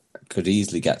 which could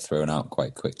easily get thrown out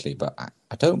quite quickly, but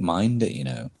I don't mind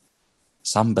it,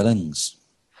 Sam Billings.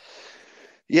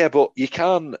 Yeah, but you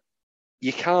can't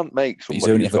make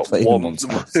somebody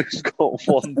who's got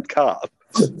one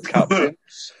captain.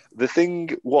 The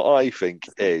thing, what I think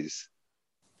is,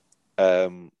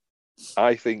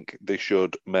 I think they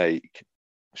should make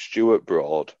Stuart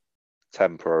Broad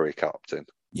temporary captain.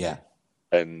 Yeah.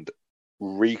 And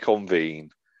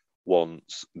reconvene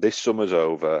once this summer's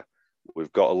over.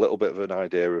 We've got a little bit of an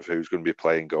idea of who's going to be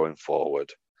playing going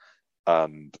forward.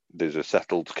 And there's a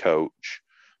settled coach.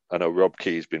 I know Rob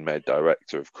Key's been made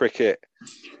director of cricket.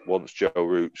 Once Joe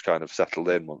Root's kind of settled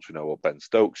in, once we know what Ben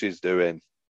Stokes is doing.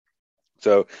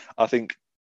 So I think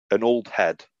an old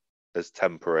head as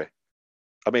temporary.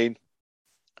 I mean,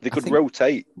 they could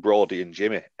rotate Brody and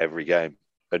Jimmy every game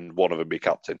and one of them be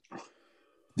captain.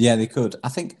 Yeah, they could. I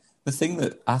think the thing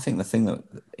that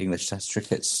English Test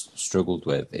cricket's struggled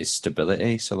with is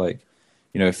stability. So, like,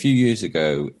 a few years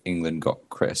ago, England got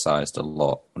criticised a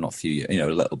lot. Well, not a few years, a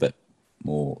little bit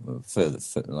more further,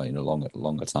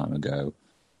 longer time ago.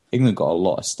 England got a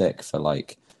lot of stick for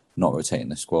like not rotating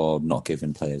the squad, not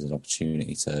giving players an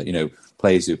opportunity to,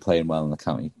 players who are playing well in the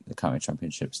county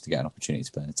championships to get an opportunity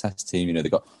to play in a Test team. They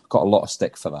got a lot of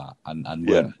stick for that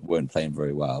and weren't playing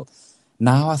very well.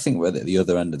 Now I think we're at the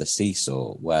other end of the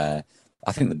seesaw, where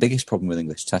I think the biggest problem with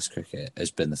English Test cricket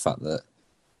has been the fact that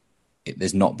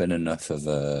there's not been enough of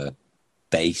a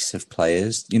base of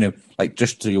players. Like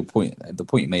just to your point, the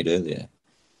point you made earlier,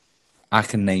 I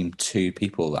can name 2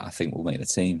 people that I think will make the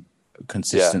team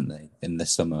consistently in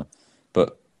this summer,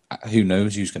 but who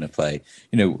knows who's going to play?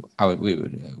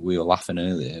 We were laughing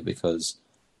earlier because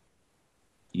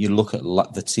you look at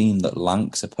the team that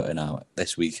Lancs are putting out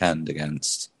this weekend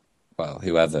against, well,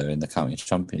 whoever in the county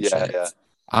championship. Yeah.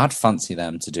 I'd fancy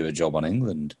them to do a job on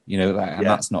England, and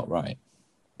that's not right.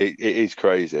 It is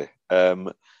crazy.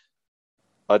 I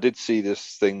did see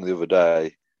this thing the other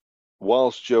day.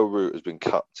 Whilst Joe Root has been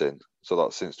captain, so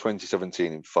that's since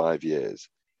 2017 in 5 years,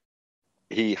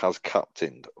 he has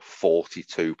captained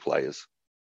 42 players.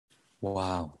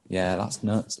 Wow. Yeah, that's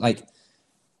nuts. Like,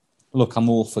 look, I'm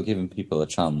all for giving people a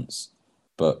chance,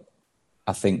 but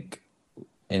I think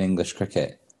in English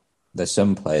cricket, there's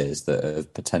some players that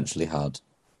have potentially had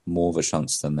more of a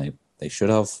chance than they should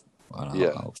have. And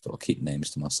I'll sort of keep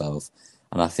names to myself.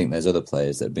 And I think there's other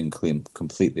players that have been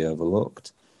completely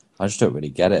overlooked. I just don't really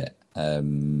get it.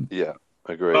 Yeah,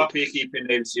 agreed. I'm happy you're keeping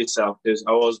names to yourself, because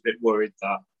I was a bit worried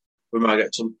that we might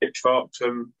get some pitchforks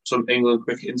from some England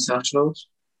cricket internationals.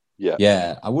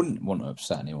 Yeah, I wouldn't want to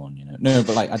upset anyone, No,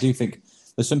 but I do think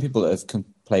there's some people that have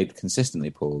played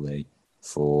consistently poorly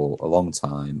for a long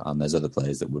time, and there's other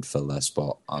players that would fill their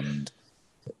spot, and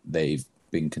they've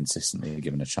been consistently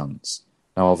given a chance.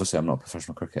 Now, obviously, I'm not a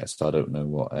professional cricketer, so I don't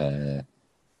know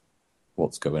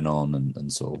what's going on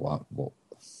and sort of what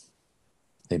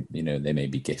they may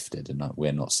be gifted, and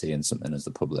we're not seeing something as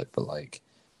the public. But I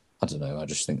don't know. I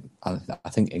just think I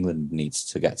think England needs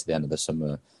to get to the end of the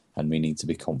summer, and we need to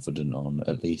be confident on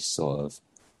at least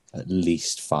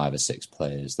 5 or 6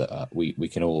 players that we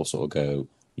can all sort of go,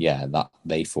 yeah, that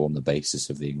they form the basis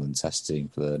of the England Test team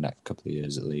for the next couple of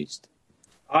years at least.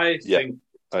 I think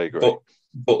I agree.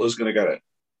 Butler's going to get it.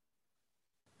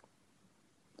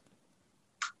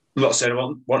 I'm not saying I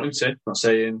want him to. I'm not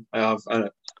saying I have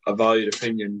a valued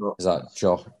opinion, but is that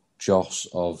Josh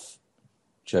of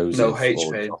Joseph? No, H.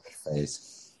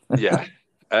 Yeah.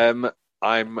 I'm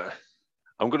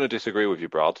going to disagree with you,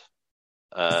 Brad.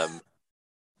 Not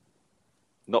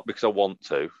because I want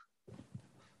to,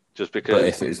 just because. But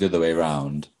if it was the other way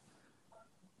around,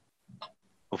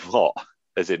 what?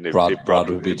 As in, Brad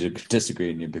would be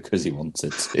disagreeing with you because he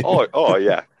wanted to. Oh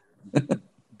yeah.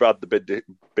 Brad, the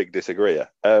big disagreeer.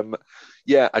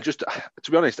 Yeah, to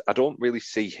be honest, I don't really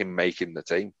see him making the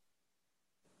team.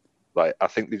 I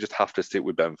think they just have to stick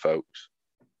with Ben Folkes.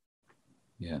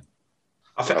 Yeah,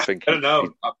 I don't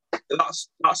know.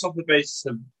 That's off the basis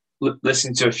of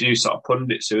listening to a few sort of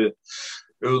pundits who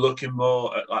are looking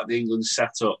more at the England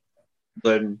setup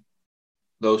than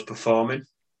those performing.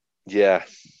 Yeah.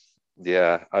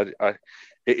 It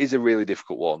is a really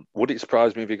difficult one. Would it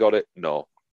surprise me if he got it? No,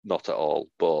 not at all.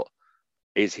 But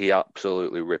is he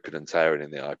absolutely ripping and tearing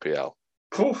in the IPL?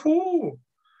 Hoo-hoo.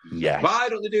 Yes. Why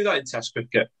don't they do that in Test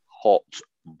cricket? Hot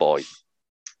boy.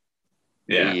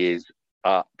 Yeah. He is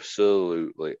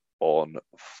absolutely on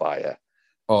fire.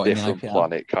 Oh, in the Different IPL?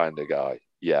 planet kind of guy.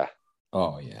 Yeah.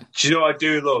 Oh, yeah. Do you know what I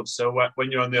do love? So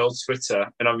when you're on the old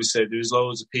Twitter, and obviously there's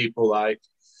loads of people like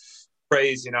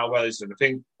praising how well he's done. I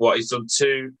think what he's done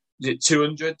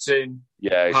 200 in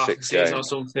Yeah, half a 6 season or games.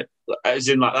 something. As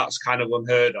in, like, that's kind of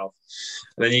unheard of.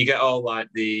 And then you get all like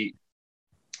the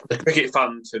cricket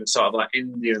fans from sort of like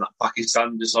India and like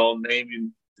Pakistan just all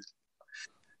naming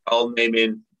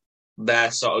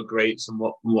their sort of greats and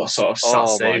what sort of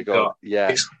stats they've got. Yeah.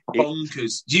 It's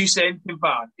bonkers. Do you say anything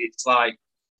bad? It's like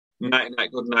night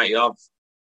good night of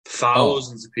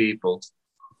thousands of people.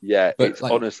 Yeah, But, it's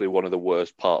like, honestly one of the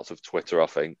worst parts of Twitter, I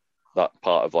think. That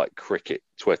part of like cricket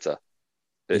Twitter.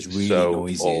 It's really so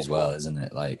noisy awful. as well, isn't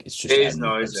it? Like, it's just It is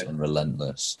endless noisy. and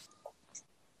relentless.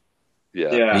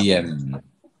 Yeah. The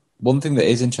one thing that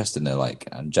is interesting though, like,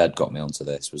 and Jed got me onto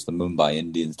this, was the Mumbai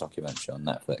Indians documentary on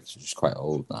Netflix, which is quite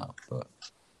old now, but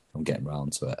I'm getting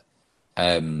round to it.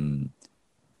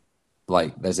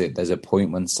 Like, there's a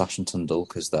point when Sachin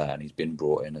Tendulkar's there and he's been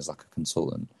brought in as like a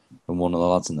consultant, and one of the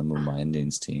lads in the Mumbai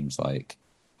Indians team's like,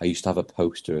 I used to have a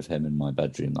poster of him in my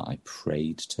bedroom that I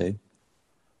prayed to.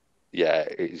 Yeah,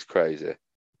 it's crazy.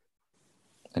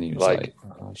 And he was like,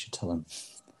 oh, I should tell him.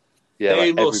 Yeah,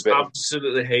 They like must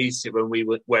absolutely hate it when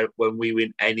we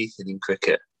win anything in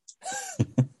cricket.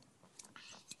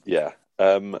 Yeah.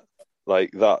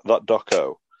 Like that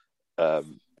doco,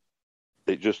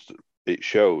 it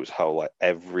shows how like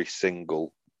every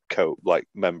single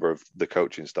member of the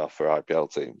coaching staff for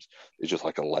IPL teams is just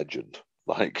like a legend.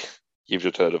 Like, you've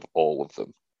just heard of all of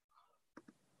them.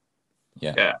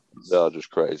 Yeah. They are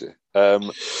just crazy.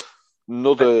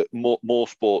 Another more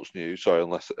sports news. Sorry,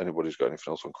 unless anybody's got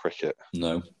anything else on cricket.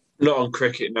 No. Not on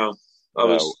cricket, no. I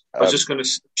was just going to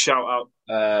shout out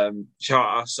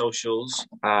our socials,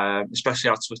 especially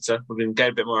our Twitter. We've been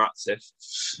getting a bit more active.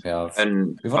 Yeah,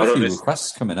 and we've had a few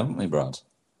requests coming, haven't we, Brad?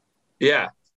 Yeah.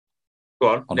 Go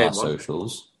on. On our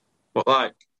socials. What,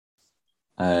 like?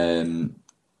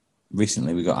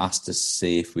 Recently we got asked to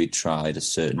see if we tried a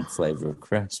certain flavour of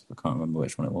crisp. I can't remember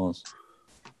which one it was.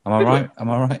 Am I right?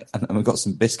 And we've got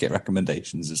some biscuit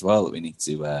recommendations as well that we need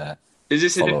to Is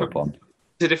this follow up on.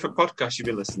 It's a different podcast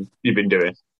you've been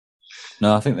doing?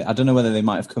 No, I don't know whether they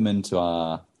might have come into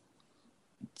our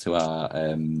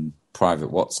private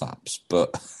WhatsApps,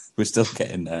 but we're still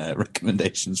getting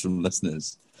recommendations from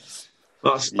listeners.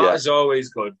 That is always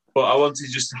good. But I wanted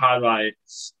just to highlight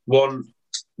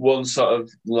one sort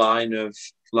of line of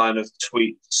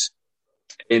tweets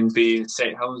in being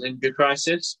St. Helens injury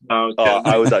crisis. Now,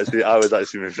 I was actually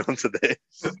moving on to this.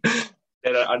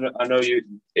 I know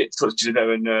it touches a bit of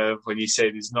a nerve when you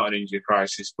say there's not an injury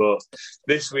crisis, but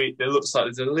this week it looks like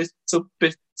there's a little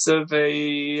bit of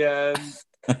a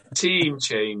team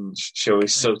change, so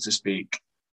to speak.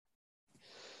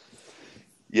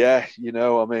 Yeah,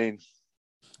 I mean,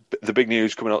 the big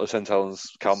news coming out of St.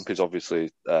 Helens camp is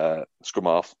obviously scrum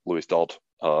half Lewis Dodd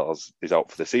is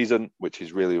out for the season, which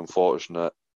is really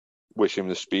unfortunate. Wish him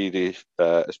a speedy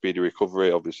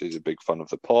recovery. Obviously, he's a big fan of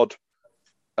the pod.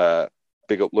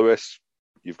 Big up, Lewis.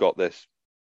 You've got this.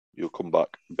 You'll come back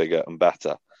bigger and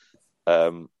better.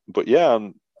 But yeah,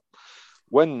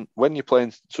 when you're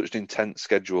playing such an intense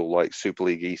schedule like Super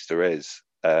League Easter is,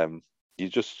 you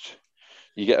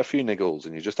get a few niggles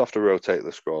and you just have to rotate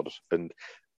the squad. And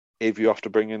if you have to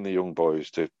bring in the young boys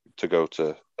to go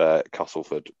to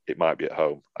Castleford, it might be at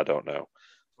home. I don't know.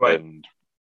 Right. And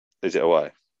is it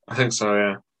away? I think so,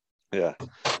 yeah. Yeah.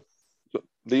 So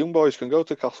the young boys can go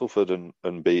to Castleford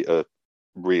and beat a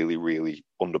really, really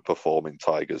underperforming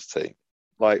Tigers team.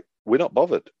 Like, we're not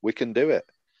bothered. We can do it.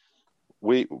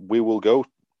 We will go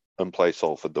and play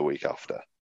Salford the week after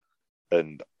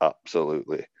and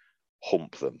absolutely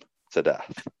hump them to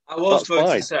death. I was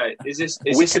going to say,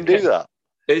 we can do that.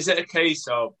 Is it a case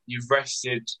of you've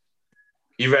rested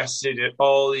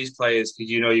all these players because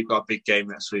you've got a big game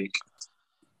next week?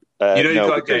 You've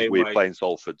got a game. We're playing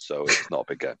Salford, so it's not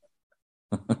a big game.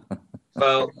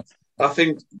 Well, I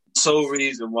think the sole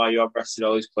reason why you have rested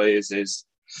all these players is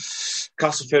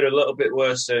Castleford are a little bit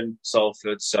worse than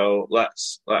Salford, so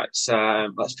let's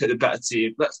pick the better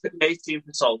team. Let's pick the A team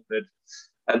for Salford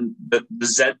and the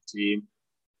Z team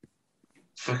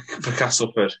for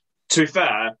Castleford. To be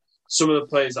fair, some of the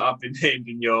players that have been named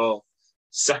in your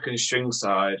second string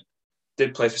side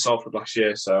did play for Salford last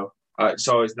year, so it's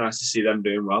always nice to see them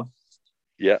doing well.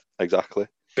 Yeah, exactly.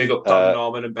 Big up Dan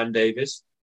Norman and Ben Davies.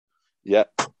 Yeah,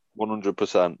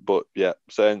 100%. But yeah,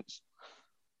 Saints,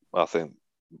 I think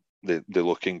they're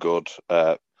looking good.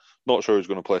 Not sure who's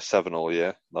going to play 7 all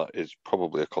year. That is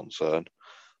probably a concern.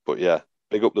 But yeah,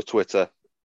 big up the Twitter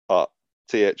at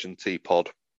TH&T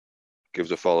Pod. Give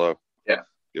us a follow. Yeah.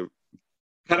 Can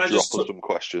I Drop just us some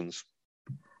questions.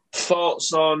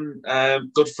 Thoughts on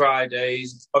Good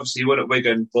Fridays? Obviously, you won at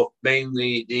Wigan, but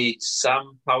mainly the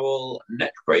Sam Powell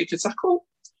neck breaker tackle.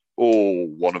 Oh,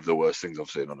 one of the worst things I've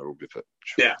seen on a rugby pitch.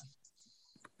 Yeah.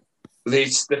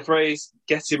 The phrase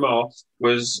 "get him off"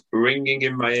 was ringing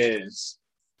in my ears.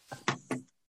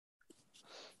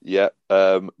 Yeah.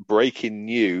 Breaking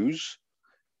news.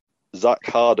 Zach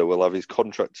Harder will have his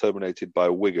contract terminated by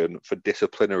Wigan for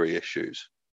disciplinary issues.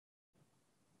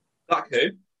 Zach who?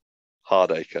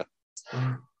 Hardacre.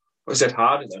 I said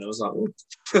Harder then. I was like,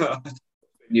 oh.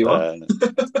 You are?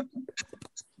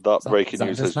 That breaking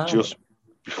news has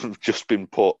just been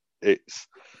put. It's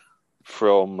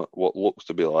from what looks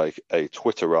to be like a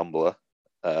Twitter rambler.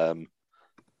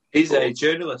 He's a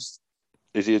journalist.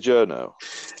 Is he a journo?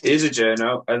 He is a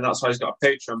journo, and that's why he's got a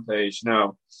Patreon page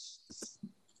now.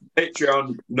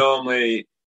 Patreon normally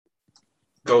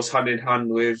goes hand in hand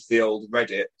with the old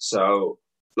Reddit, so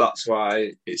that's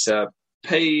why it's a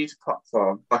paid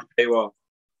platform, like paywall.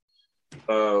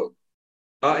 So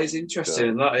that is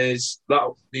interesting. Okay.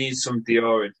 That needs some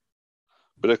deoring.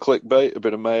 Bit of clickbait, a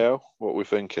bit of mayo. What are we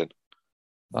thinking?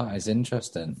 That is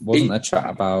interesting. Wasn't there chat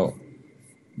about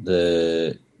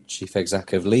the chief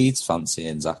exec of Leeds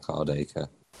fancying Zach Hardacre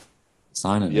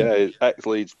signing him? Yeah, he's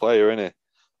ex-Leeds player, isn't he?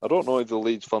 I don't know if the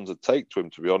Leeds fans would take to him,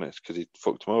 to be honest, because he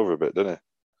fucked him over a bit, didn't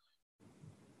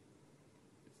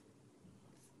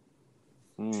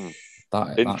he?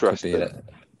 That could be a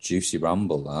juicy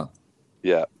ramble, that.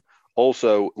 Yeah.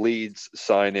 Also, Leeds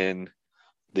signing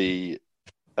the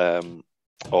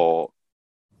or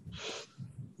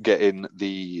getting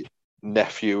the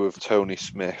nephew of Tony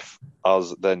Smith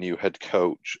as their new head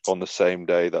coach on the same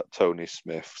day that Tony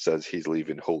Smith says he's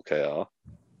leaving Hull KR.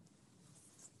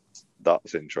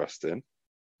 That's interesting.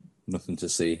 Nothing to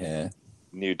see here.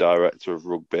 New director of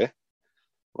rugby.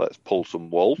 Let's pull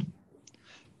some wool.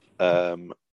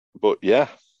 But yeah,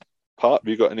 Pat, have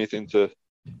you got anything to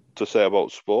say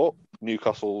about sport?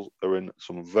 Newcastle are in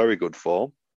some very good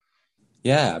form.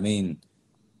 Yeah, I mean,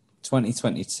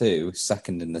 2022,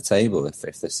 second in the table if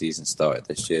the season started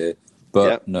this year.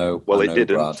 But no. Well, it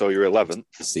didn't, Brad, so you're 11th.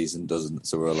 The season doesn't,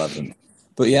 so we're 11th.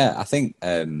 But yeah, I think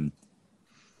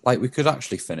we could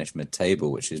actually finish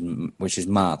mid-table, which is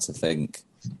mad to think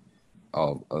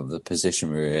of the position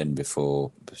we were in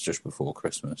just before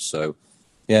Christmas. So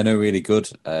yeah, no, really good.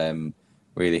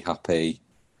 Really happy.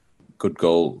 Good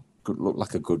goal. Looked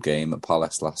like a good game at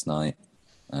Palace last night.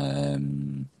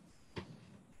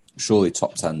 Surely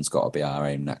top 10's got to be our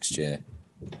aim next year.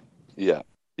 Yeah,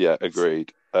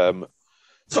 agreed.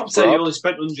 Top 10, you only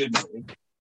spent 100 million.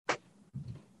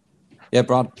 Yeah,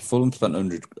 Brad, Fulham spent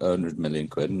 100 million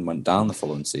quid and went down the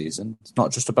following season. It's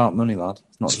not just about money, lad.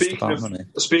 It's not just about money.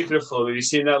 Speaking of Fulham, have you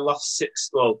seen their last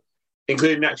 6,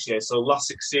 including next year, so last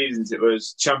 6 seasons, it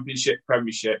was Championship,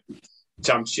 Premiership,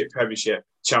 Championship, Premiership,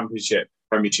 Championship,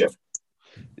 Premiership.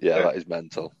 Yeah, that is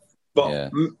mental.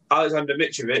 But Alexander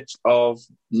Mitrovic of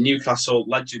Newcastle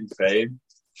legend fame,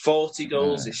 40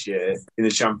 goals this year in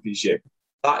the Championship.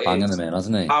 That banging is them in,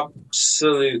 hasn't he?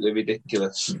 Absolutely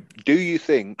ridiculous. Do you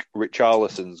think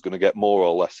Richarlison's going to get more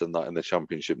or less than that in the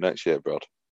Championship next year, Brad?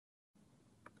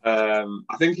 I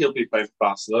think he'll be playing for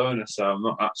Barcelona, so I'm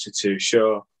not actually too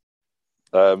sure.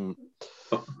 Burnley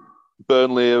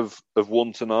have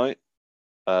won tonight,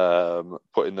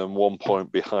 putting them 1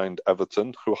 point behind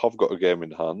Everton, who have got a game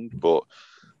in hand, but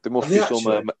there must be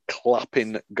some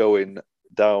clapping going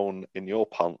down in your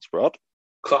pants, Brad.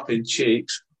 Clapping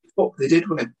cheeks. Fuck, they did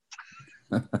win.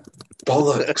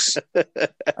 Bollocks.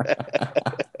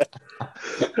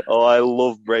 Oh, I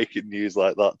love breaking news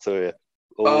like that to you.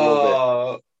 I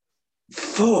love it.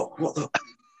 Fuck, what the...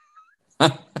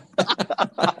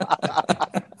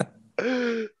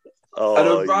 And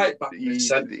a right back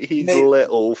said, his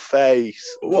little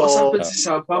face. What's happened to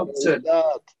Southampton?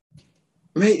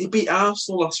 Mate, they beat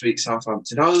Arsenal last week,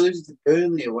 Southampton. Now they're losing to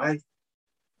Burnley away.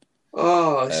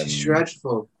 Oh, this is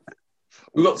dreadful.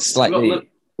 We've got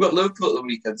Liverpool at the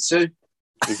weekend too.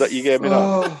 Is that your game in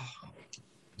hand?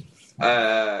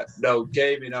 No,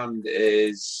 game in hand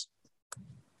is...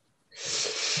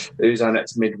 Who's our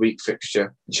next midweek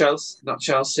fixture? Chelsea,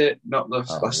 not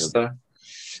Leicester.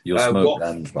 You'll smoke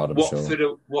them, Brad, I'm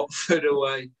sure. Watford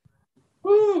away.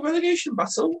 Ooh, relegation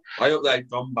battle. I hope they're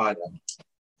gone by then.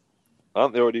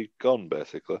 Aren't they already gone,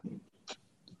 basically?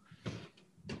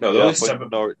 No, they're only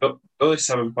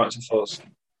 7 points off us.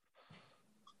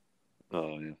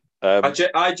 Oh, yeah.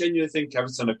 I genuinely think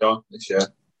Everton are gone this year.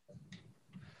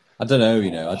 I don't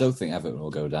know, I don't think Everton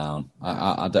will go down.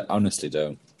 I honestly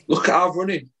don't. Look at our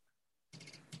running.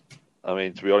 I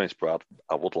mean, to be honest, Brad,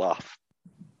 I would laugh.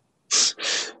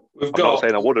 We've I'm not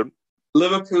saying I wouldn't.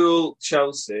 Liverpool,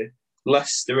 Chelsea,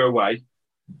 Leicester away.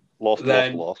 Lost.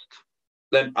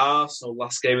 Then Arsenal,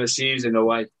 last game of the season,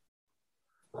 away.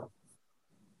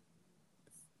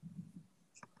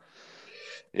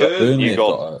 Yeah, Burnley have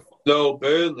got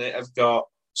Burnley have got...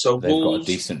 So they've Wolves, got a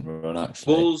decent run,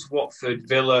 actually. Wolves, Watford,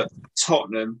 Villa,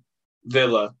 Tottenham,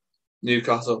 Villa,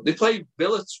 Newcastle. They played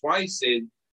Villa twice in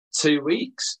 2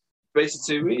 weeks.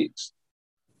 Basically 2 weeks.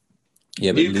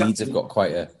 Yeah, but Leeds have got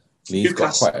quite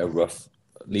a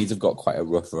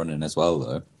rough running as well,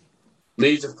 though.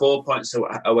 Leeds are 4 points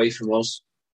away from us.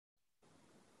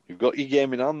 You've got your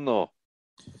game in hand, though.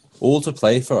 All to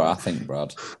play for, I think,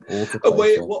 Brad. All to play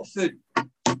away for. At Watford,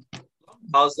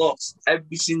 has lost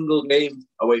every single game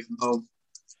away from home.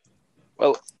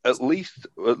 Well, at least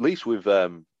we've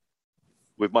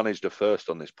managed a first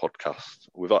on this podcast.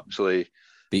 We've actually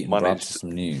beaten Brad to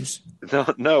some news.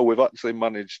 No, we've actually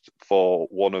managed for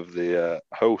one of the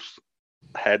hosts'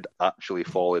 head actually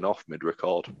falling off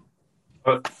mid-record.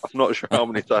 I'm not sure how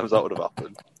many times that would have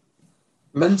happened.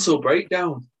 Mental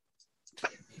breakdown.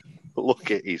 Look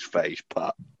at his face,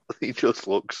 Pat. He just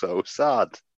looks so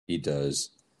sad. He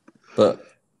does. But,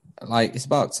 it's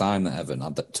about time that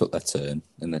Everton took their turn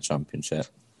in the Championship.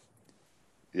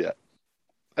 Yeah.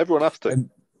 Everyone has to.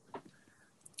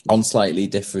 On slightly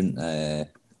different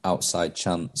outside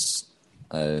chance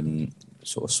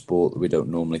sort of sport that we don't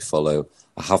normally follow,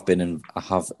 I have been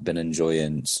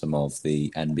enjoying some of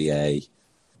the NBA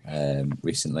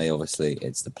recently. Obviously,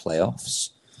 it's the playoffs.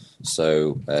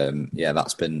 So,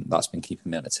 that's been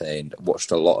keeping me entertained. I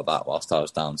watched a lot of that whilst I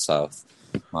was down south.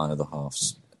 My other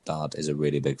half's dad is a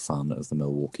really big fan of the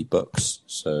Milwaukee Bucks,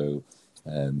 so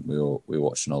we were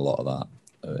watching a lot of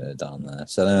that down there.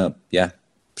 So,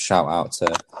 shout out to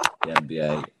the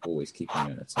NBA, always keeping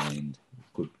me entertained.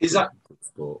 Good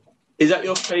sport. Is that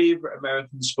your favourite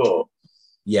American sport?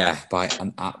 Yeah, by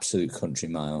an absolute country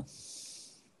mile.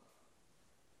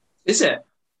 Is it?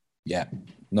 Yeah,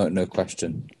 no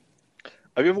question.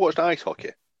 Have you ever watched ice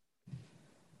hockey?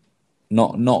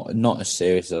 Not as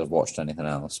serious as I've watched anything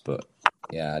else, but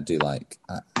yeah, I do like.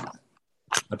 I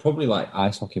probably like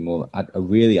ice hockey more. I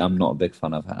really am not a big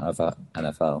fan of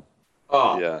NFL.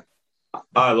 Oh yeah,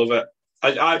 I love it.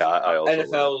 I love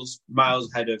NFL's it. Miles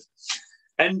ahead of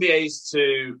NBA's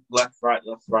to left, right.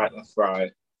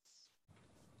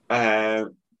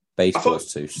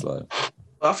 Baseball's too slow.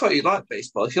 I thought you liked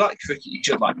baseball. If you like cricket, you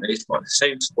should like baseball. It's the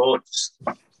same sport, just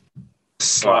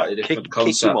slightly different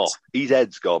concept. Kick him off. His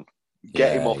head's gone.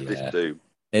 Get him off this dude.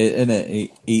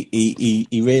 He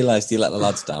realised he let the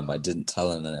lads down by didn't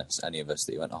tell any of us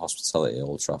that he went to hospitality at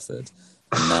Old Trafford.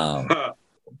 And now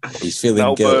he's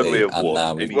feeling guilty, and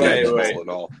now he's getting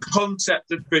off. The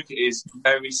concept of cricket is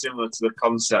very similar to the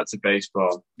concept of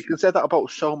baseball. You can say that about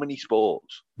so many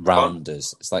sports.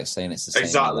 Rounders. It's like saying it's the same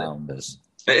as rounders.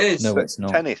 It is. No, it's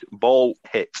not. Tennis, ball,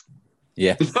 hit.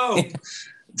 Yeah. No.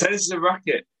 Tennis is a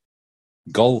racket.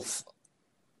 Golf.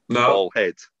 No. Ball,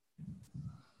 head.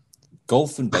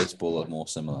 Golf and baseball are more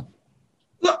similar.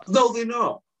 No, they're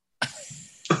not.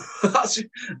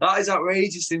 That is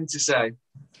outrageous thing to say.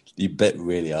 You bit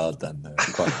really hard then, though.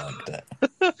 Quite liked it.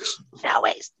 No,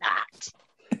 it's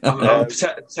not.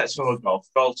 Text for golf.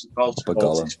 Golf's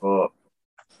a sport.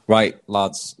 Right,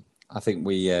 lads. I think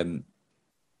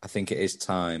it is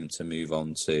time to move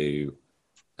on to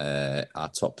our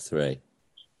top three.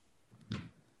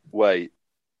 Wait.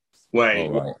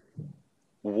 All right.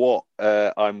 What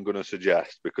I'm going to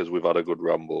suggest, because we've had a good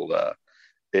ramble there,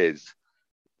 is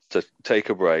to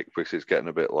take a break because it's getting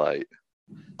a bit late.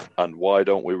 And why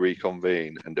don't we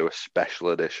reconvene and do a special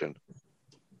edition?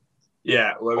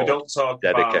 Yeah, where we don't talk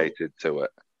dedicated to it.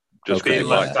 Just being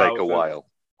might take a while.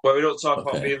 Where we don't talk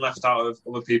about being left out of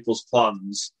other people's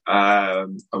plans,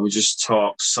 and we just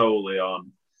talk solely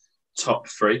on top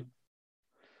three.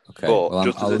 Okay,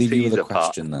 well, I'll leave you with a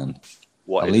question then.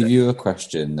 I'll leave you with a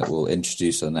question that we'll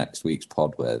introduce our next week's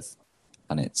pod with,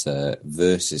 and it's a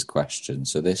versus question.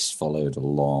 So this followed a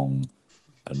long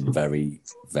and very,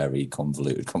 very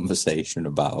convoluted conversation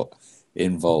about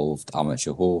involved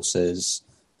amateur horses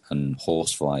and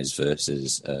horseflies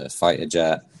versus fighter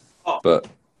jet. But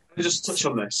let me just touch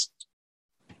on this.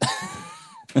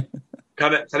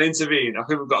 Can I intervene? I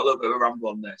think we've got a little bit of a ramble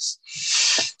on this.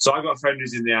 So I've got a friend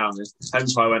who's in the army,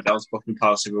 hence why I went down to Buckingham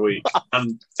Palace every week.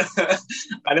 And I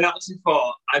actually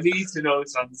thought, I need to know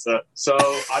this answer. So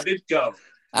I did go.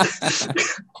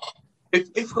 If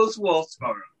it was war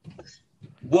tomorrow,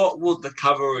 what would the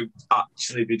cavalry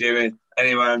actually be doing? And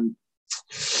he went,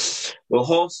 Well,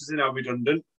 horses are now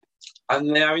redundant,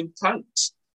 and they are in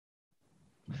tanks.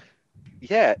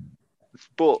 Yeah,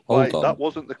 but Hold on. that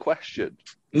wasn't the question.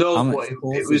 No, How but much it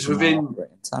horses was are now within.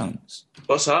 operating tanks?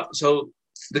 What's that? So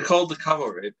they're called the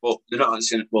cavalry, but they're not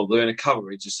actually. Well, they're in a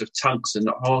cavalry just of tanks and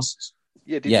not horses.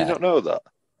 Yeah, did you not know that?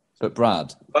 But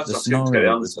Brad, That's the not seem to get the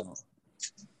scenario answer. was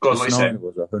Go on, the what you scenario saying?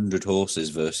 was 100 horses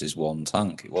versus one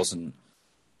tank. It wasn't.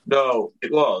 No,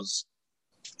 it was.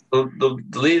 The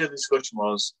lead of the discussion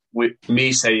was with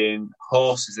me saying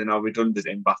horses are now redundant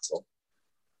in battle.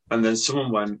 And then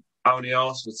someone went, how many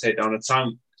horses would take down a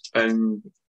tank? And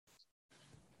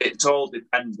it's all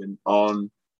dependent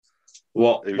on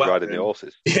what Who's weapon. riding the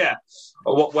horses? Yeah,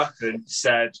 or what weapon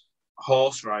said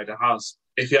horse rider has.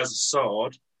 If he has a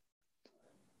sword,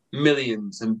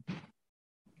 millions. And,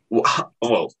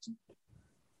 well,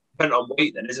 depending on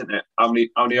weight then, isn't it? How many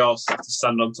horses have to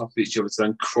stand on top of each other to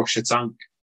then crush a tank?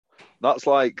 That's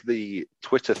like the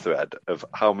Twitter thread of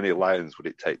how many lions would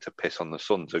it take to piss on the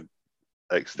sun to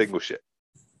extinguish it.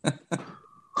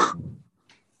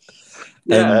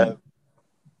 Yeah.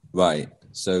 Right.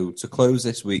 So to close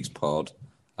this week's pod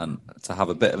and to have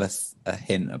a bit of a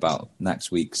hint about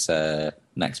next week's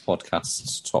next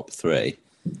podcast's top three,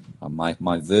 my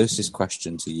versus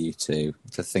question to you two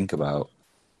to think about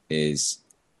is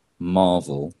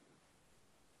Marvel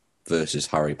versus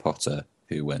Harry Potter.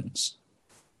 Who wins?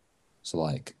 So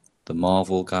like the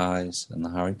Marvel guys and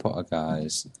the Harry Potter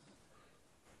guys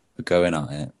are going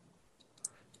at it.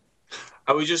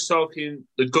 Are we just talking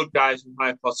the good guys from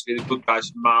Harry Potter, the good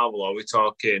guys from Marvel, or are we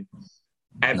talking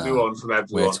everyone from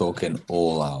everyone? We're talking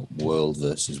all out, world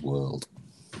versus world.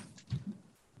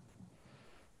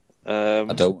 I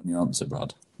don't want your answer,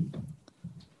 Brad.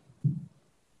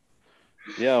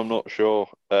 Yeah, I'm not sure.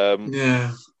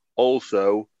 Yeah.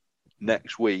 Also,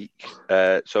 next week,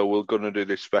 so we're going to do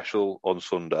this special on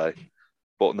Sunday,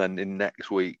 but then in next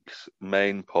week's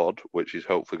main pod, which is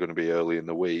hopefully going to be early in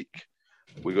the week,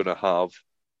 we're going to have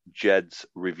Jed's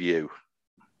review.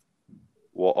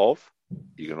 What of?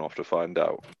 You're going to have to find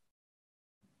out.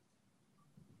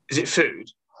 Is it food?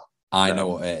 I know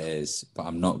what it is, but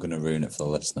I'm not going to ruin it for the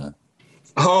listener.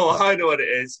 Oh, I know what it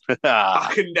is.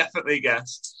 I can definitely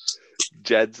guess.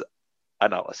 Jed's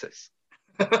analysis.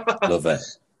 Love it.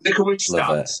 Look at which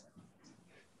Love stats.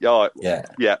 Yeah.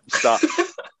 Yeah.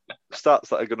 Stats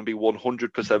that are going to be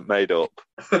 100% made up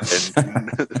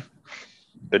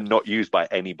and not used by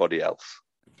anybody else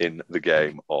in the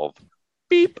game of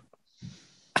beep.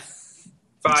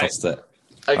 Fantastic.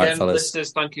 Again, right,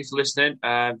 listeners, thank you for listening.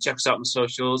 Check us out on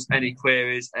socials. Any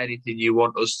queries, anything you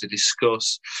want us to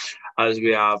discuss, as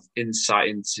we have insight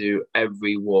into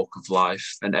every walk of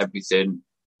life and everything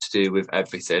to do with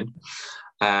everything.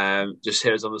 Just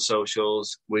hit us on the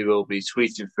socials. We will be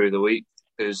tweeting through the week.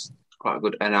 There's quite a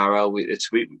good NRL week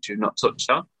this week, which we've not touched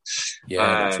on.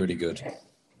 Yeah, that's really good.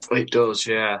 It does,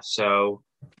 yeah. So,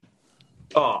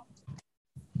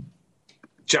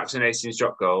 Jackson Hastings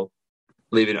drop goal.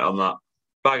 Leaving it on that.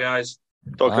 Bye, guys.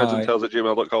 Talkheads and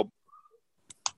tales@gmail.com.